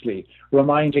continuously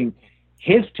reminding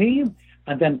his team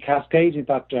and then cascading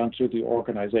that down through the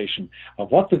organization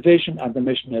of what the vision and the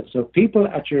mission is. So people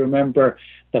actually remember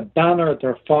the banner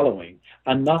they're following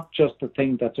and not just the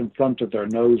thing that's in front of their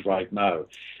nose right now.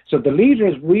 So the leader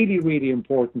is really, really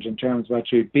important in terms of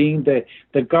actually being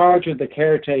the guardian, the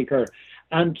caretaker,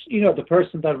 and, the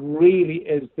person that really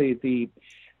is the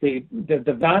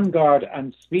vanguard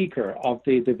and speaker of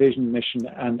the vision, mission,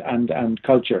 and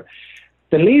culture.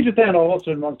 The leader then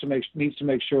also needs to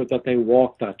make sure that they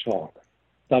walk that talk,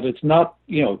 that it's not,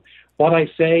 what I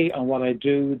say and what I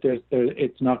do,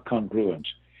 it's not congruent.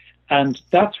 And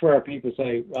that's where people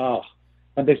say, oh,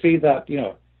 and they see that,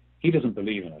 he doesn't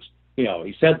believe in it.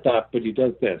 He said that, but he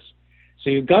does this. So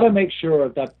you've got to make sure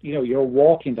that, you're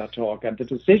walking that talk, and the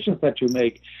decisions that you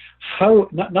make,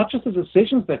 not just the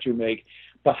decisions that you make,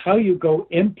 but how you go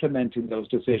implementing those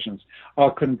decisions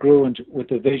are congruent with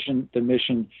the vision, the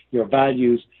mission, your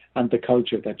values, and the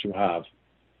culture that you have.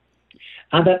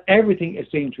 And that everything is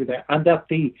seen through there, and that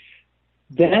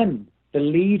then the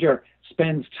leader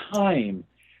spends time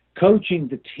coaching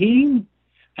the team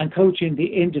and coaching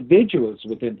the individuals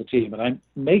within the team. And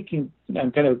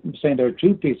I'm kind of saying there are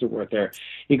two pieces of work there.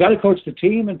 You got to coach the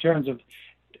team in terms of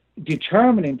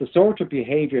determining the sort of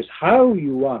behaviors, how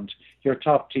you want your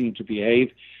top team to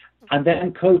behave, and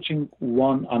then coaching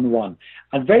one-on-one.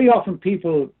 And very often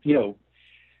people,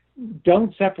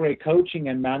 don't separate coaching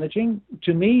and managing.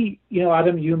 To me,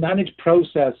 Adam, you manage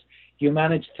process, you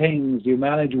manage things, you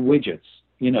manage widgets,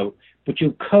 but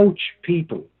you coach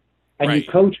people, and right.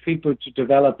 You coach people to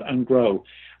develop and grow.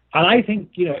 And I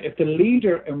think, if the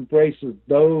leader embraces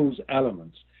those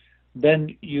elements,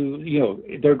 then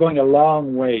they're going a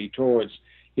long way towards,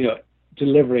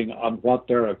 delivering on what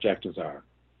their objectives are.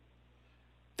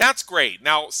 That's great.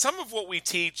 Now, some of what we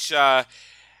teach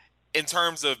in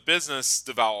terms of business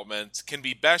development can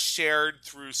be best shared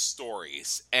through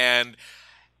stories. And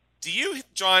do you,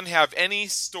 John, have any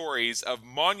stories of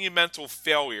monumental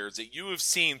failures that you have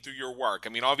seen through your work? I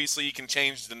mean, obviously you can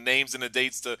change the names and the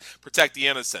dates to protect the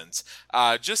innocent.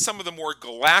 Just some of the more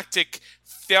galactic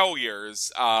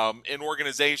failures in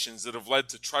organizations that have led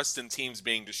to trust in teams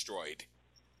being destroyed.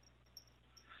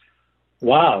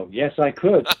 Wow, yes, I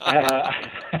could. I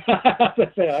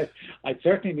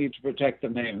certainly need to protect the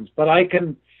names, but I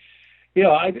can,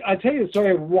 I tell you a story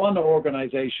of one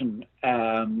organization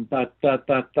that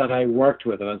I worked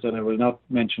with, and I will not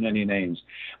mention any names,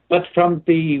 but from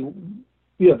the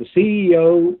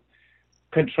CEO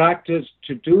contracted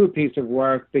to do a piece of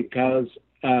work because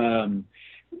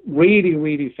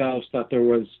really felt that there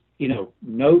was,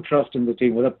 no trust in the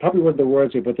team. Well, that probably weren't the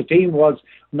words here, but the team was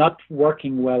not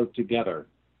working well together.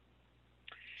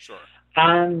 Sure.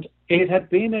 And it had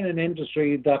been in an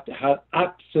industry that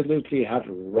had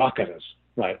rocketed,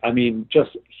 right? I mean,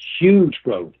 just huge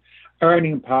growth.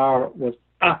 Earning power was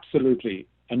absolutely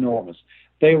enormous.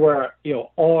 They were,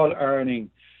 all earning,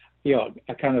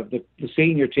 a kind of the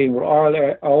senior team were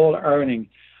all earning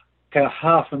kind of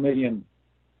 $500,000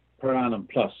 per annum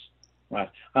plus. Right.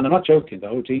 And I'm not joking, the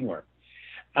whole team were.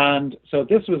 And so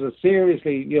this was a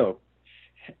seriously,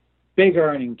 big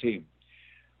earning team.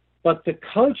 But the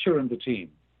culture in the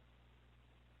team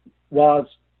was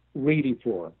really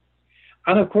poor.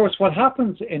 And of course, what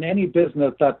happens in any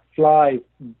business that flies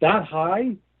that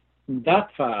high,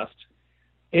 that fast,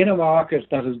 in a market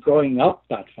that is going up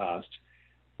that fast,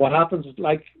 what happens is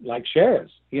like shares,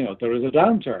 there is a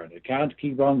downturn. It can't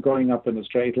keep on going up in a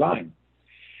straight line.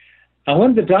 And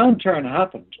when the downturn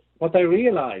happened, what they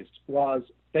realized was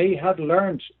they had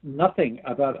learned nothing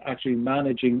about actually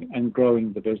managing and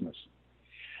growing the business.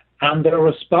 And their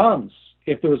response,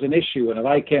 if there was an issue, and if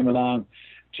I came along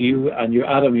to you and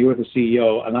Adam, you were the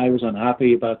CEO, and I was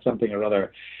unhappy about something or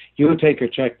other, you would take your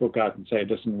checkbook out and say,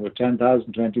 listen, with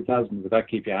 10,000, 20,000, would that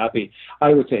keep you happy?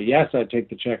 I would say, yes, I'd take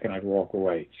the check and I'd walk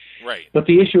away. Right. But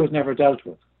the issue was never dealt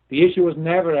with. The issue was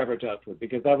never, ever dealt with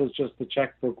because that was just the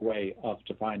checkbook way of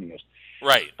defining it.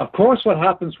 Right. Of course, what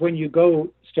happens when you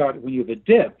when you have a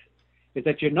dip is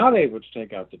that you're not able to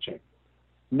take out the check.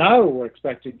 Now we're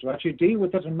expecting to actually deal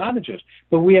with it and manage it,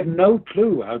 but we have no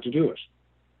clue how to do it.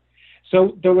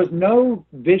 So there was no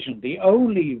vision. The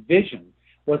only vision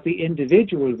was the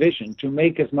individual vision to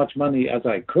make as much money as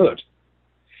I could.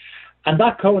 And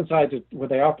that coincided with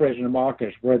they operated in a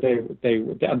market where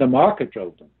the market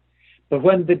drove them. But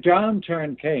when the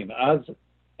downturn came, as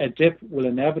a dip will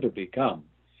inevitably come,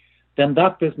 then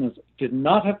that business did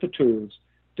not have the tools,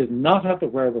 did not have the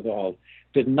wherewithal,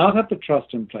 did not have the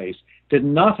trust in place, did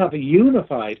not have a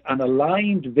unified and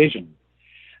aligned vision.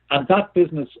 And that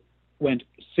business went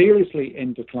seriously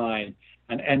in decline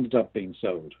and ended up being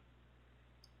sold.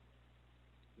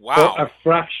 Wow.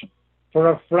 For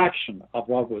a fraction of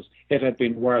what it had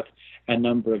been worth a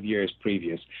number of years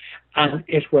previous. And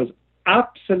it was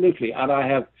absolutely, and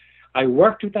I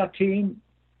worked with that team,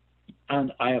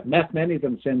 and I have met many of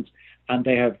them since, and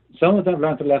some of them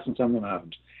learned the lesson, some of them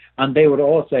haven't. And they would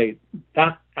all say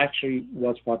that actually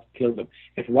was what killed them.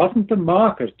 It wasn't the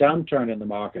market, downturn in the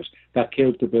market, that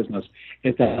killed the business.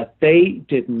 It's that they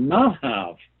did not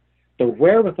have the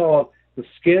wherewithal, the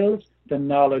skills, the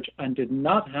knowledge, and did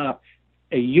not have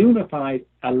a unified,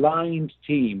 aligned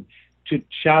team to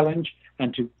challenge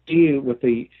and to deal with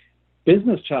the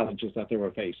business challenges that they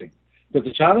were facing. But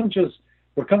the challenges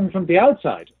were coming from the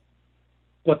outside,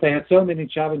 but they had so many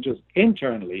challenges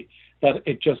internally that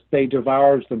they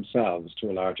devoured themselves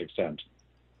to a large extent.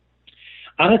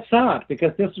 And it's sad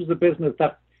because this was a business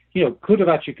that, could have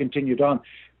actually continued on,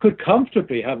 could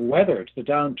comfortably have weathered the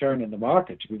downturn in the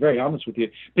market, to be very honest with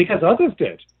you, because others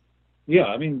did. Yeah,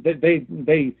 I mean,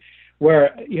 they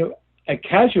were, a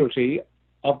casualty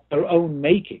of their own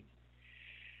making.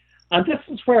 And this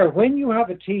is where, when you have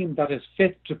a team that is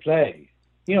fit to play,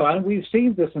 and we've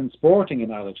seen this in sporting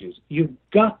analogies, you've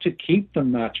got to keep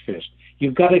them match fit.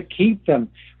 You've got to keep them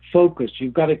focused.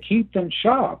 You've got to keep them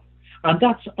sharp. And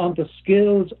that's on the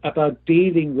skills about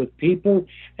dealing with people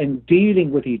and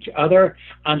dealing with each other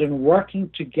and in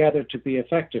working together to be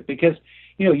effective. Because,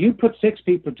 you put 6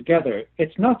 people together,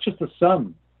 it's not just the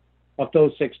sum of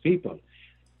those 6 people.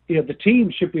 The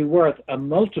team should be worth a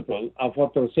multiple of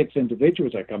what those 6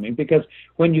 individuals are coming, because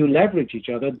when you leverage each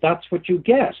other, that's what you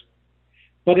get.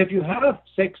 But if you have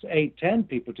 6, 8, 10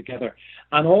 people together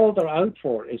and all they're out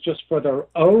for is just for their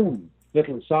own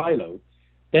little silo,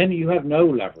 then you have no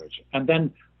leverage. And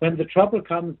then when the trouble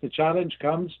comes, the challenge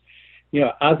comes,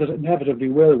 as it inevitably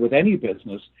will with any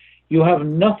business, you have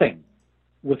nothing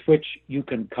with which you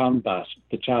can combat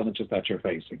the challenges that you're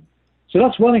facing. So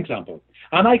that's one example.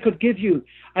 And I could give you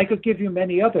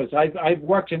many others. I've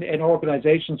worked in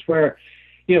organizations where,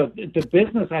 the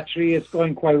business actually is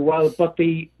going quite well, but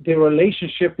the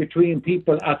relationship between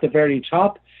people at the very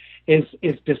top is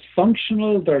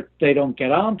dysfunctional. They don't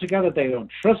get on together. They don't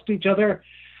trust each other.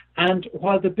 And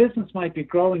while the business might be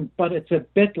growing, but it's a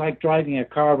bit like driving a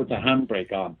car with the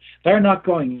handbrake on. They're not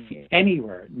going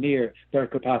anywhere near their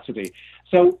capacity.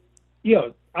 So,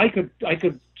 I could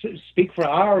speak for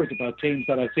hours about teams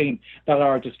that I've seen that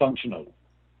are dysfunctional.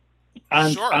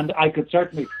 And sure. And I could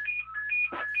certainly...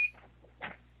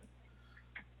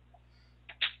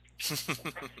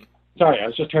 Sorry, I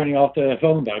was just turning off the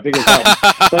phone there.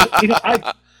 But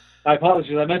I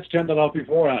apologize. I meant to turn that off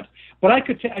beforehand. But I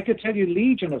could tell you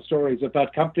legion of stories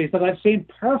about companies that I've seen,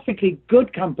 perfectly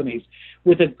good companies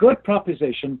with a good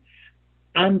proposition,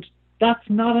 and that's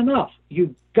not enough.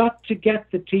 You've got to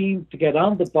get the team to get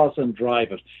on the bus and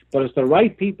drive it. But it's the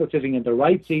right people sitting in the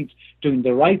right seats, doing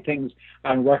the right things,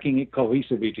 and working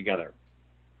cohesively together.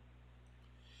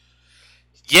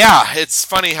 Yeah, it's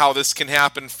funny how this can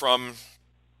happen from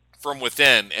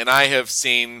within. And I have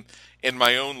seen in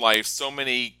my own life so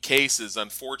many cases,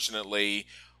 unfortunately,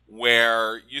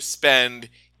 where you spend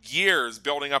years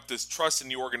building up this trust in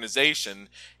the organization,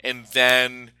 and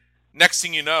then next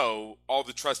thing you know, all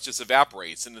the trust just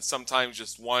evaporates, and it's sometimes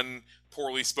just one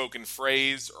poorly spoken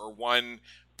phrase or one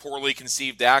poorly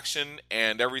conceived action,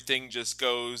 and everything just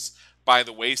goes by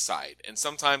the wayside. And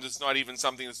sometimes it's not even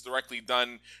something that's directly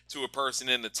done to a person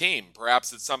in the team.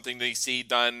 Perhaps it's something they see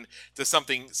done to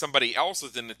somebody else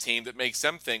within the team that makes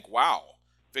them think, wow,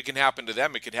 if it can happen to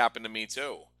them, it could happen to me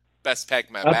too. Best pack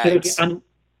my bags. And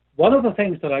one of the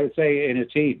things that I would say in a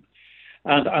team,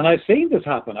 and I've seen this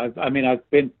happen. I've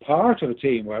been part of a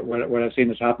team where I've seen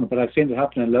this happen, but I've seen it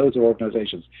happen in loads of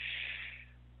organizations.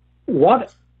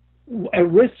 What a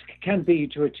risk can be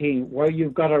to a team where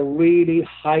you've got a really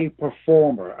high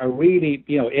performer, a really,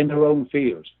 in their own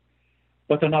field,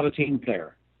 but they're not a team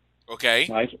player. Okay.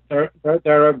 Right?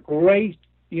 They're a great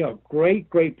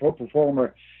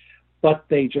performer, but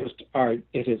they just are.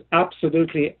 It is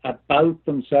absolutely about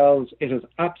themselves. It is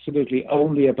absolutely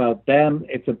only about them.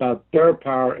 It's about their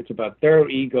power. It's about their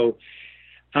ego.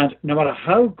 And no matter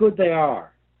how good they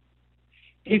are,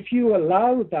 if you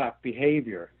allow that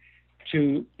behavior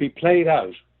to be played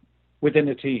out within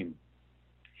a team,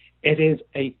 it is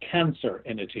a cancer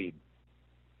in a team.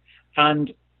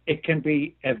 And it can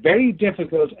be a very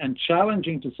difficult and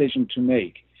challenging decision to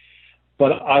make.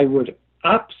 But I would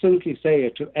absolutely say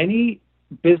it to any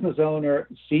business owner,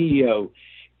 CEO,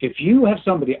 if you have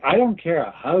somebody, I don't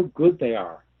care how good they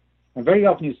are, and very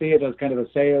often you see it as kind of a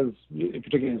sales,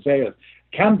 particularly in sales,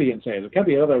 can be in sales, it can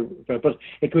be other, but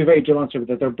it can be very demonstrative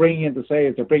that they're bringing in the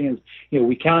sales, they're bringing in,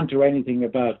 we can't do anything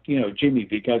about, Jimmy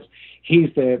because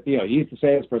he's the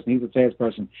salesperson, he's the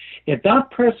salesperson. If that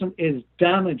person is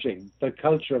damaging the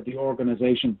culture of the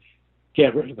organization,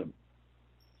 get rid of them.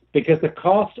 Because the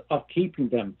cost of keeping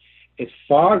them is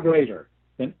far greater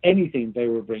than anything they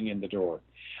will bring in the door.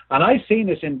 And I've seen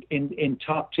this in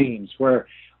top teams where,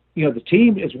 the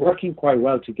team is working quite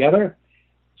well together.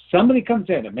 Somebody comes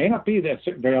in, it may not be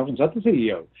very often it's not the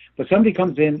CEO, but somebody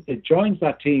comes in, it joins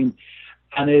that team,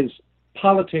 and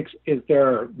politics is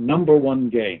their number one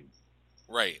game.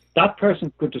 Right. That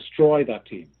person could destroy that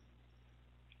team.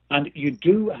 And you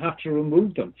do have to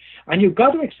remove them. And you've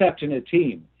got to accept in a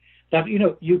team that,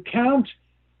 you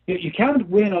can't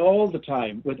win all the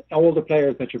time with all the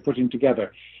players that you're putting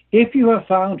together. If you have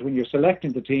found when you're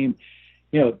selecting the team,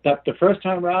 that the first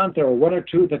time around there are one or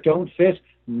two that don't fit,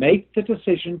 make the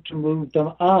decision to move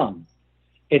them on.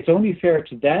 It's only fair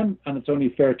to them, and it's only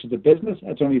fair to the business,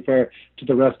 it's only fair to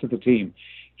the rest of the team.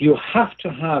 You have to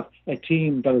have a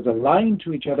team that is aligned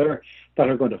to each other, that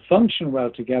are going to function well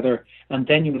together, and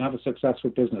then you will have a successful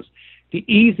business. The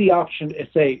easy option is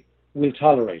say, we'll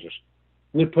tolerate it.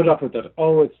 We'll put up with it.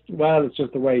 Oh, it's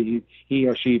just the way he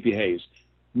or she behaves.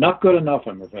 Not good enough,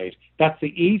 I'm afraid. That's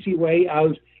the easy way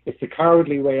out. It's the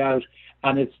cowardly way out,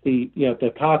 and it's the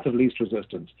path of least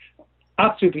resistance.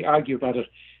 Absolutely argue about it.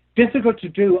 Difficult to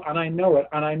do, and I know it.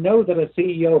 And I know that as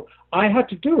CEO, I had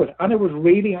to do it, and it was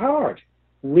really hard,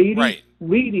 really, Right.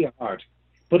 really hard.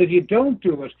 But if you don't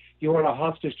do it, you are a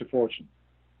hostage to fortune.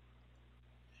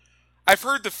 I've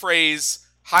heard the phrase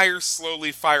 "hire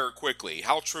slowly, fire quickly."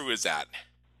 How true is that?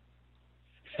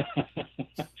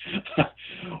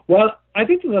 Well, I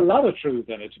think there's a lot of truth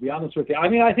in it, to be honest with you.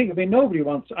 Nobody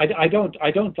wants. I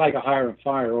don't like a hire and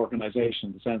fire organization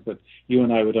in the sense that you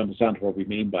and I would understand what we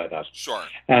mean by that. Sure.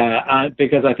 And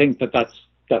because I think that's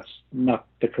not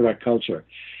the correct culture.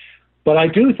 But I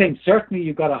do think certainly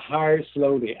you've got to hire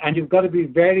slowly, and you've got to be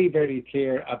very, very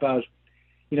clear about,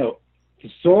 the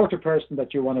sort of person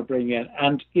that you want to bring in.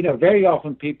 And very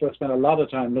often people spend a lot of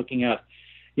time looking at,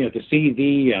 the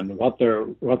CV and what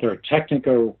their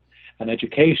technical and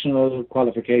educational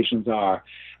qualifications are.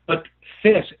 But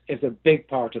fit is a big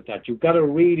part of that. You've got to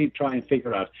really try and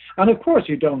figure out. And of course,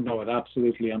 you don't know it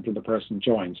absolutely until the person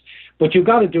joins. But you've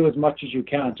got to do as much as you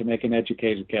can to make an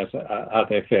educated guess at how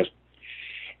they fit.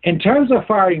 In terms of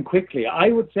firing quickly, I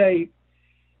would say,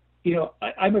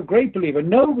 I'm a great believer.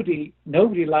 Nobody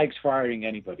likes firing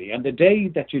anybody. And the day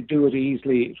that you do it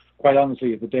easily, quite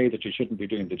honestly, is the day that you shouldn't be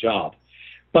doing the job.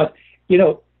 But,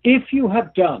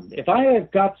 if I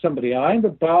have got somebody, I'm the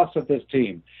boss of this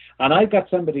team, and I've got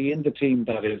somebody in the team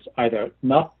that is either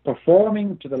not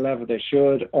performing to the level they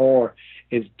should, or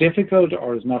is difficult,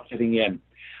 or is not fitting in,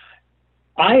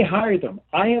 I hire them.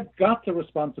 I have got the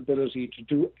responsibility to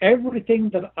do everything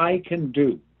that I can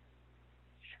do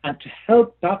and to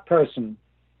help that person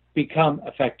become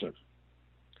effective.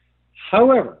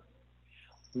 However,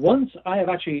 once I have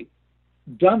actually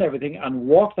done everything and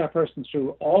walked that person through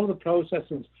all of the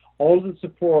processes, all of the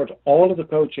support, all of the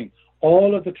coaching,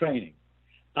 all of the training,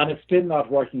 and it's still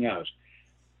not working out,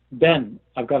 then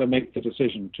I've got to make the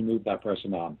decision to move that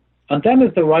person on. And then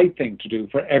it's the right thing to do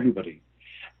for everybody.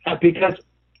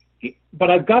 But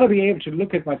I've got to be able to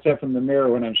look at myself in the mirror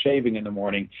when I'm shaving in the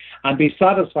morning and be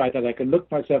satisfied that I can look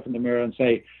myself in the mirror and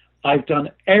say, I've done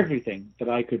everything that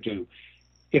I could do.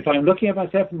 If I'm looking at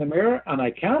myself in the mirror and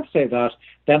I can't say that,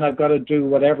 then I've got to do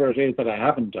whatever it is that I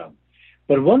haven't done.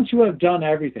 But once you have done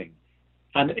everything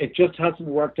and it just hasn't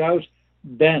worked out,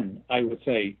 then I would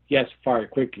say, yes, fire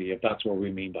quickly, if that's what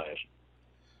we mean by it.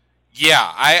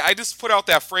 Yeah, I just put out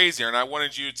that phrase here, and I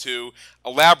wanted you to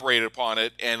elaborate upon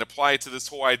it and apply it to this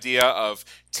whole idea of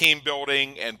team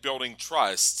building and building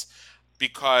trust,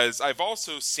 because I've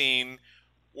also seen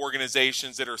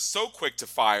organizations that are so quick to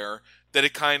fire that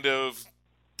it kind of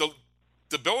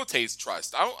debilitates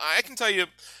trust. I can tell you,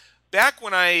 back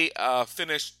when I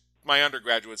finished my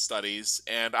undergraduate studies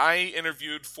and I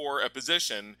interviewed for a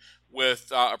position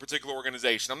with a particular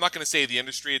organization. I'm not going to say the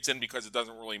industry it's in because it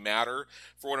doesn't really matter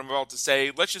for what I'm about to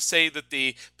say. Let's just say that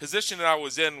the position that I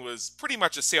was in was pretty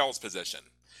much a sales position.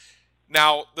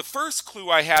 Now, the first clue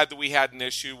I had that we had an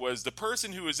issue was the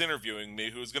person who was interviewing me,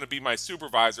 who was going to be my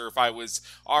supervisor if I was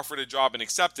offered a job and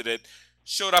accepted it,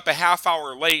 showed up a half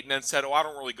hour late and then said, I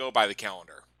don't really go by the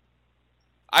calendar.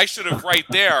 I should have right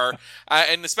there,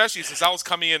 and especially since I was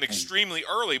coming in extremely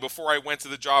early before I went to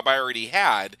the job I already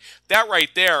had, that right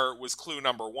there was clue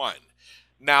number one.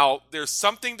 Now, there's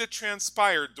something that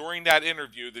transpired during that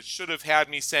interview that should have had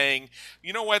me saying,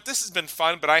 you know what, this has been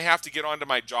fun, but I have to get on to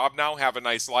my job now, have a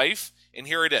nice life, and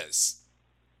here it is.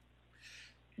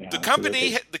 Yeah, the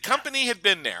company had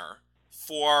been there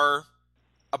for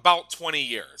about 20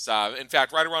 years. In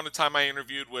fact, right around the time I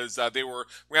interviewed was they were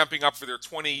ramping up for their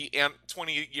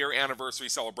 20-year anniversary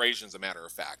celebration, as a matter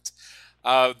of fact.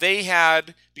 They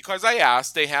had, because I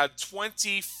asked, they had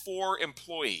 24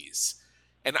 employees.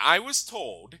 And I was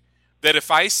told that if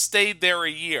I stayed there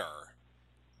a year,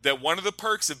 that one of the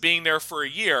perks of being there for a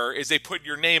year is they put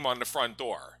your name on the front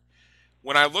door.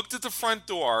 When I looked at the front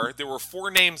door, there were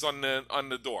 4 names on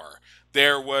the door.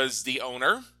 There was the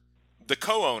owner, the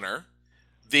co-owner,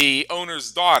 the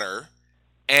owner's daughter,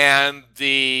 and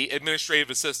the administrative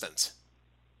assistant.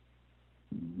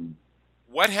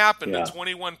 What happened to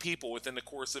 21 people within the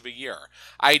course of a year?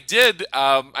 I did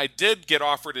get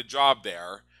offered a job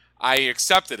there. I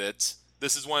accepted it.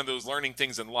 This is one of those learning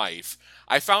things in life.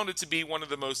 I found it to be one of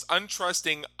the most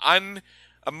untrusting,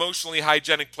 unemotionally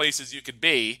hygienic places you could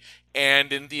be.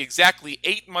 And in the exactly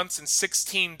 8 months and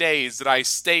 16 days that I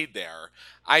stayed there,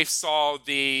 I saw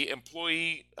the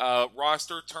employee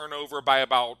roster turn over by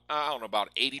about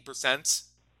 80%.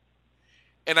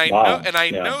 And I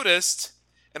noticed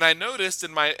in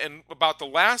about the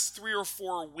last 3 or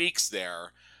 4 weeks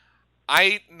there,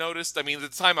 I noticed, I mean,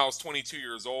 at the time I was 22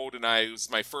 years old and it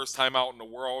was my first time out in the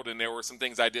world, and there were some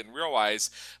things I didn't realize,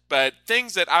 but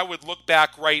things that I would look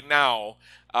back right now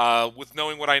with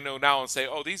knowing what I know now and say,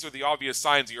 oh, these are the obvious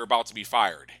signs that you're about to be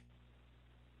fired.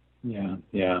 Yeah,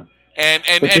 yeah. But And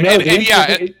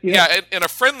and a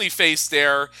friendly face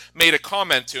there made a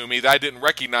comment to me that I didn't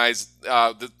recognize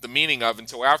the meaning of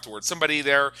until afterwards. Somebody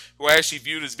there who I actually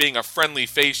viewed as being a friendly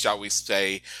face, shall we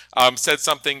say, said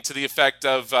something to the effect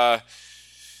of,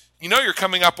 you're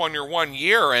coming up on your 1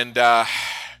 year, and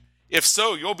if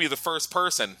so, you'll be the first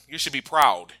person. You should be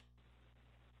proud.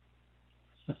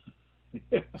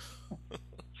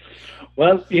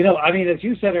 Well, I mean, as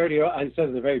you said earlier, I said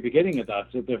at the very beginning of that,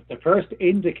 so the first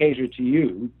indicator to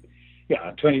you,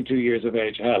 22 years of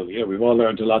age, hell, we've all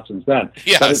learned a lot since then.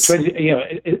 Yes. But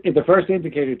the first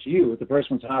indicator to you is the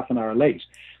person's half an hour late.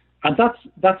 And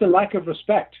that's a lack of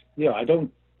respect. I don't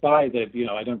buy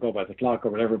I don't go by the clock or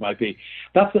whatever it might be.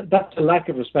 That's a lack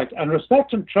of respect. And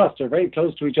respect and trust are very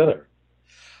close to each other.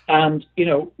 And,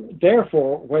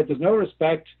 therefore, where there's no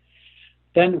respect,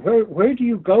 then where do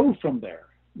you go from there?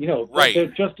 Right. There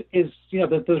just is,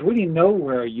 there's really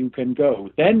nowhere you can go.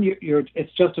 Then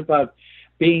it's just about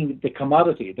being the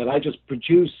commodity that I just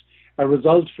produce a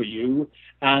result for you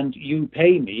and you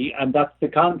pay me, and that's the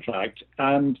contract,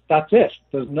 and that's it.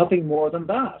 There's nothing more than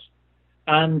that.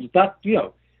 And that,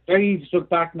 very easy to look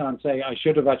back now and say, I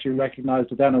should have actually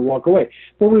recognized it then and walk away.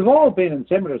 But we've all been in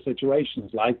similar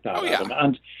situations like that, Adam.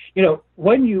 And,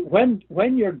 when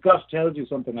your gut tells you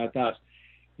something like that,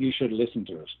 you should listen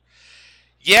to it.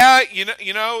 Yeah,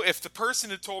 if the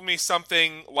person had told me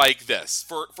something like this,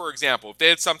 for example, if they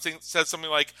had said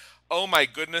something like, oh my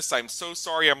goodness, I'm so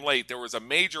sorry I'm late. There was a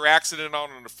major accident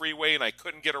out on the freeway and I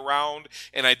couldn't get around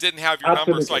and I didn't have your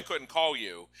number, so I couldn't call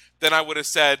you. Then I would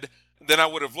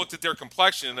have looked at their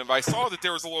complexion, and if I saw that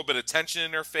there was a little bit of tension in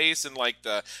their face and like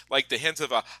the hint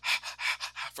of a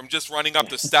from just running up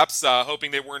the steps,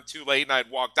 hoping they weren't too late and I'd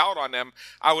walked out on them,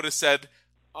 I would have said,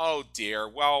 oh dear,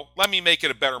 well, let me make it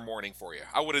a better morning for you.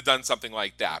 I would have done something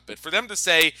like that. But for them to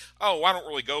say, oh, I don't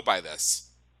really go by this.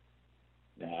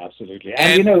 Yeah, absolutely.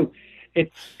 And it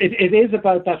is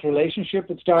about that relationship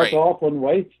that starts off one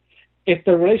way. If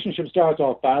the relationship starts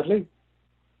off badly,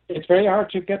 it's very hard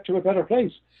to get to a better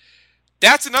place.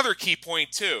 That's another key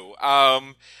point, too.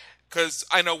 Because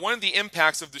I know one of the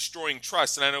impacts of destroying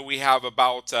trust, and I know we have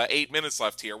about 8 minutes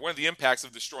left here, one of the impacts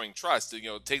of destroying trust,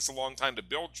 it takes a long time to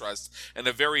build trust and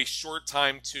a very short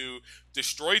time to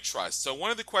destroy trust. So one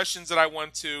of the questions that I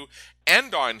want to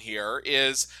end on here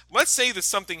is, let's say that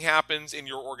something happens in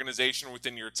your organization or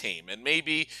within your team, and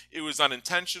maybe it was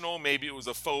unintentional, maybe it was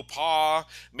a faux pas,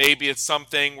 maybe it's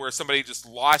something where somebody just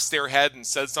lost their head and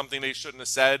said something they shouldn't have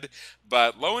said,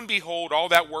 but lo and behold, all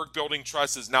that work building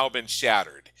trust has now been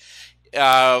shattered.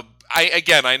 I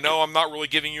know I'm not really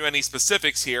giving you any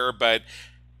specifics here, but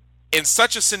in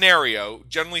such a scenario,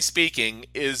 generally speaking,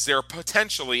 is there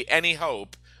potentially any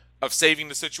hope of saving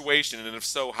the situation, and if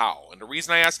so, how? And the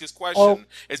reason I ask this question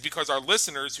is because our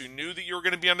listeners who knew that you were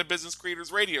going to be on the Business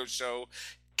Creators Radio Show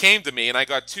came to me, and I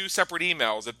got 2 separate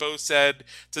emails that both said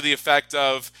to the effect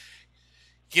of,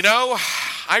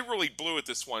 I really blew it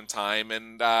this one time,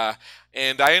 and I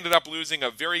ended up losing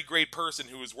a very great person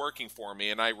who was working for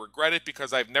me, and I regret it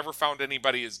because I've never found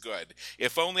anybody as good.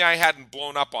 If only I hadn't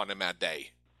blown up on him that day.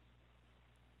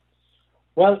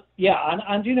 Well, yeah,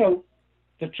 and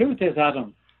the truth is,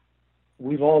 Adam,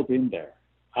 we've all been there,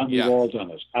 and we've all done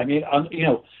it. I mean,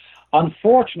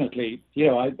 unfortunately,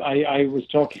 I was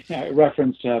talking, I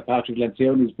referenced Patrick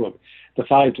Lencioni's book, The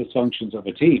 5 Dysfunctions of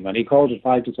a Team, and he called it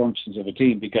 5 Dysfunctions of a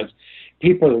Team because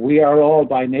we are all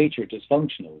by nature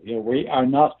dysfunctional. We are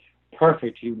not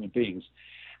perfect human beings.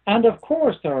 And of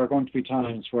course, there are going to be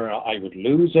times where I would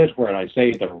lose it, where I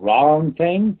say the wrong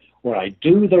thing, where I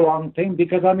do the wrong thing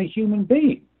because I'm a human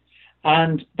being.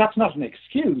 And that's not an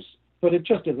excuse, but it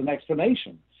just is an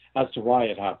explanation as to why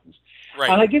it happens. Right.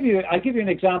 And I give you an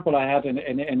example I had in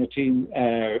a team,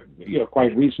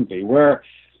 quite recently, where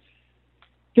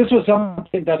this was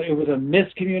something that it was a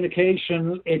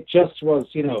miscommunication. It just was,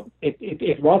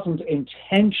 it wasn't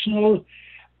intentional,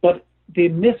 but the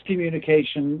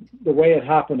miscommunication, the way it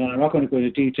happened, and I'm not going to go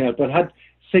into detail, but had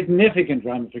significant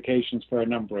ramifications for a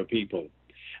number of people.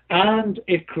 And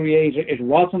it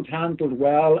wasn't handled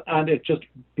well, and it just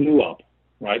blew up,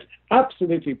 right?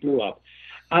 Absolutely blew up.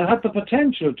 And had the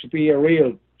potential to be a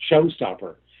real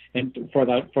showstopper for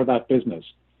that business.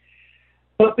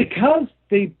 But because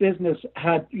the business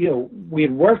had, we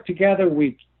had worked together,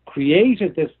 we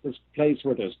created this place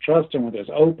where there's trust and where there's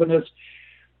openness,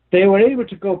 they were able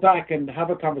to go back and have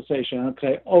a conversation and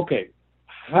say, okay,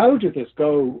 how did this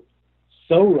go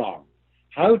so wrong?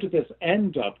 how did this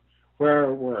end up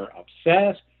where we're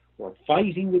upset, we're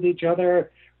fighting with each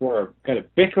other, we're kind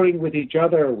of bickering with each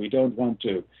other, we don't want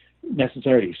to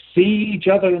necessarily see each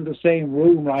other in the same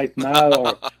room right now,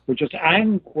 or we're just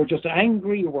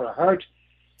angry, we're hurt.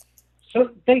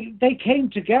 So they came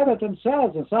together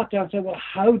themselves and sat down and said, well,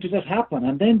 how did it happen?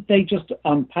 And then they just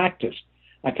unpacked it.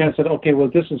 I kind of said, okay, well,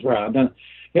 this is where, and then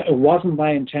it wasn't my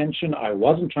intention. I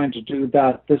wasn't trying to do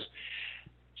that.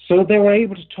 So they were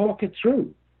able to talk it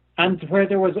through. And where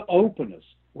there was openness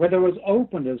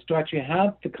to actually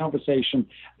have the conversation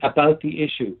about the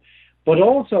issue, but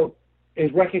also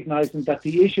is recognizing that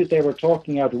the issue they were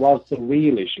talking about was the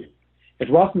real issue. It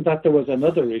wasn't that there was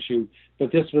another issue,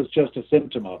 but this was just a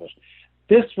symptom of it.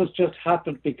 This was just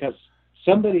happened because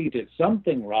somebody did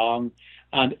something wrong,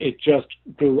 and it just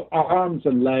grew arms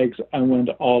and legs and went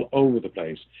all over the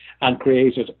place and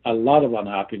created a lot of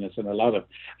unhappiness and a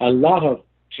lot of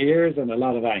tears and a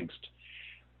lot of angst.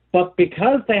 But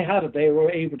because they had it, they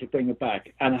were able to bring it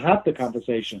back and have the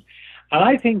conversation. And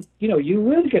I think, you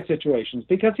will get situations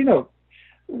because,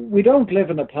 we don't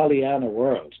live in a Pollyanna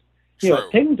world.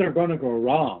 Things are going to go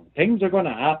wrong. Things are going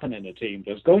to happen in a team.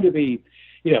 There's going to be,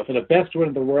 for the best one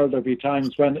in the world, there'll be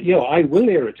times when, I will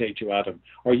irritate you, Adam,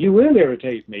 or you will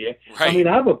irritate me, right. And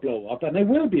we'll have a blow up, and it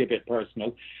will be a bit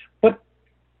personal. But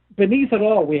beneath it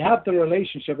all, we have the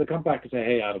relationship to come back and say,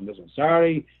 hey, Adam, listen,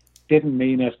 sorry, didn't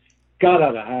mean it, got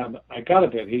out of hand, I got a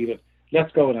bit heated,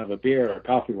 let's go and have a beer or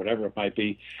coffee, whatever it might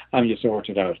be, and you sort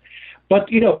it out. But,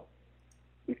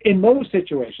 in most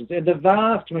situations, in the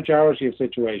vast majority of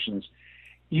situations,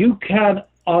 you can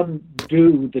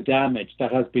undo the damage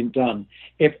that has been done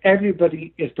if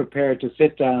everybody is prepared to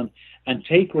sit down and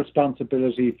take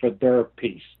responsibility for their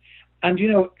piece. And,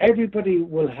 everybody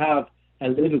will have a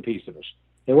little piece of it.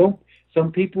 They won't.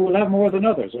 Some people will have more than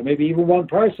others, or maybe even one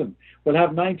person will have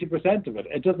 90% of it.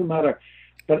 It doesn't matter.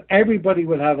 But everybody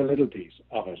will have a little piece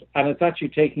of it. And it's actually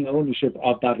taking ownership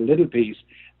of that little piece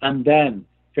and then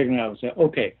figuring out and say,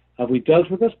 okay, have we dealt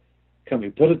with it? Can we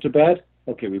put it to bed?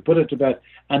 Okay, we put it to bed.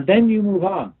 And then you move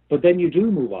on. But then you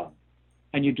do move on.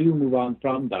 And you do move on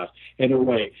from that in a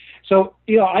way. So,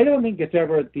 I don't think it's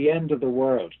ever at the end of the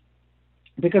world,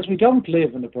 because we don't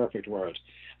live in a perfect world.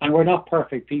 And we're not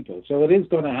perfect people. So it is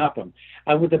going to happen.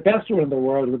 And with the best one in the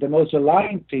world, with the most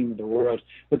aligned team in the world,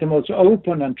 with the most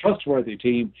open and trustworthy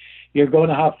team, you're going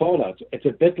to have fallout. It's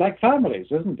a bit like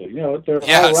families, isn't it? There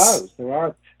are rows. There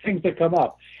are things that come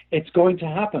up. It's going to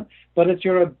happen. But it's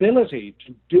your ability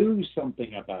to do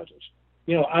something about it.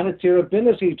 And it's your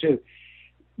ability to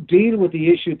deal with the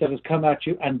issue that has come at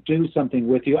you and do something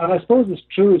with you. And I suppose it's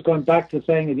true, is going back to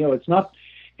saying, it's not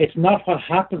what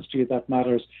happens to you that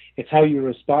matters. It's how you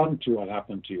respond to what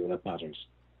happened to you that matters.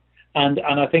 And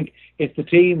I think it's the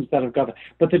teams that have got it.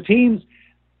 But the teams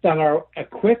that are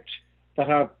equipped, that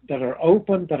are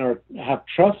open, that have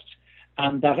trust,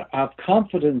 and that have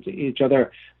confidence in each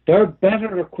other, they're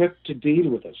better equipped to deal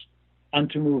with it and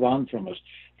to move on from it.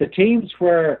 The teams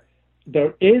where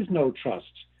there is no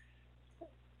trust,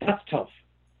 that's tough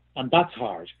and that's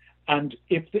hard. And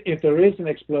if there is an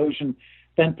explosion,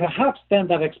 then perhaps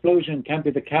that explosion can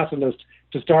be the catalyst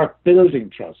to start building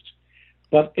trust.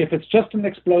 But if it's just an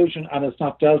explosion and it's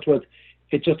not dealt with,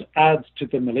 it just adds to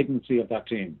the malignancy of that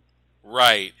team.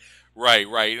 Right.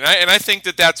 And I think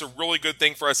that that's a really good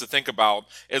thing for us to think about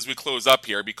as we close up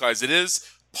here, because it is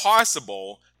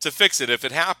possible to fix it if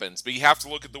it happens. But you have to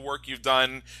look at the work you've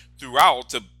done throughout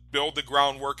to build the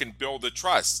groundwork and build the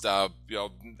trust.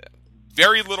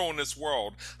 Very little in this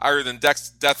world, other than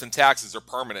death and taxes, are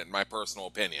permanent, in my personal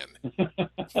opinion.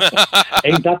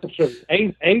 Ain't that the truth?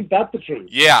 Ain't that the truth?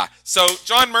 Yeah. So,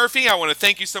 John Murphy, I want to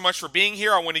thank you so much for being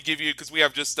here. I want to give you, because we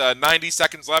have just 90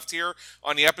 seconds left here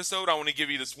on the episode, I want to give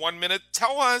you this 1 minute.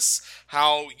 Tell us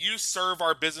how you serve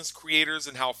our business creators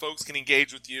and how folks can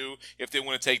engage with you if they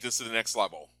want to take this to the next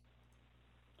level.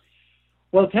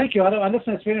 Well, thank you. And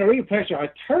listen, it's been a real pleasure.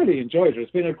 I thoroughly enjoyed it.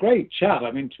 It's been a great chat.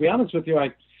 I mean, to be honest with you,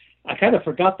 I kind of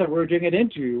forgot that we were doing an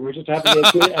interview. We were just having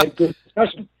a good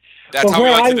discussion. That's how we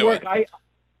like to do it.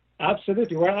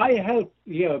 Absolutely. Where I help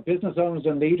business owners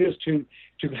and leaders to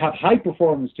have high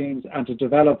performance teams and to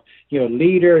develop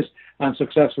leaders and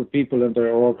successful people in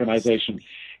their organization.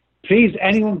 Please,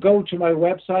 anyone go to my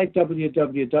website,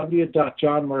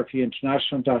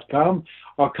 www.johnmurphyinternational.com,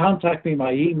 or contact me.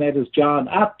 My email is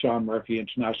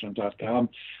john@johnmurphyinternational.com.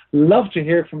 Love to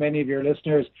hear from any of your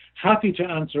listeners. Happy to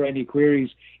answer any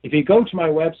queries. If you go to my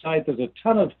website, there's a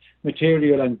ton of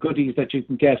material and goodies that you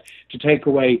can get to take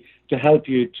away to help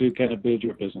you to kind of build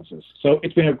your businesses. So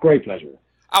it's been a great pleasure.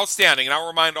 Outstanding. And I'll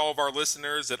remind all of our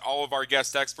listeners that all of our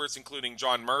guest experts, including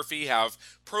John Murphy, have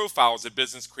profiles at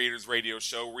Business Creators Radio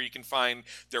Show where you can find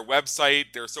their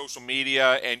website, their social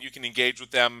media, and you can engage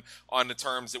with them on the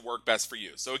terms that work best for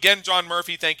you. So again, John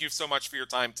Murphy, thank you so much for your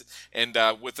time and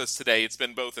with us today. It's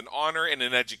been both an honor and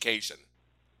an education.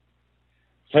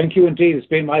 Thank you indeed. It's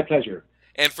been my pleasure.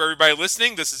 And for everybody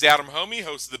listening, this is Adam Homey,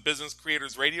 host of the Business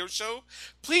Creators Radio Show.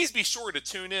 Please be sure to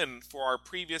tune in for our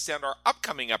previous and our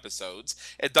upcoming episodes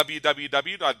at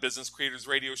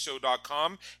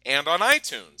www.businesscreatorsradioshow.com and on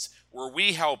iTunes, where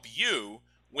we help you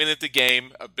win at the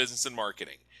game of business and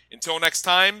marketing. Until next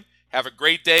time, have a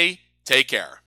great day. Take care.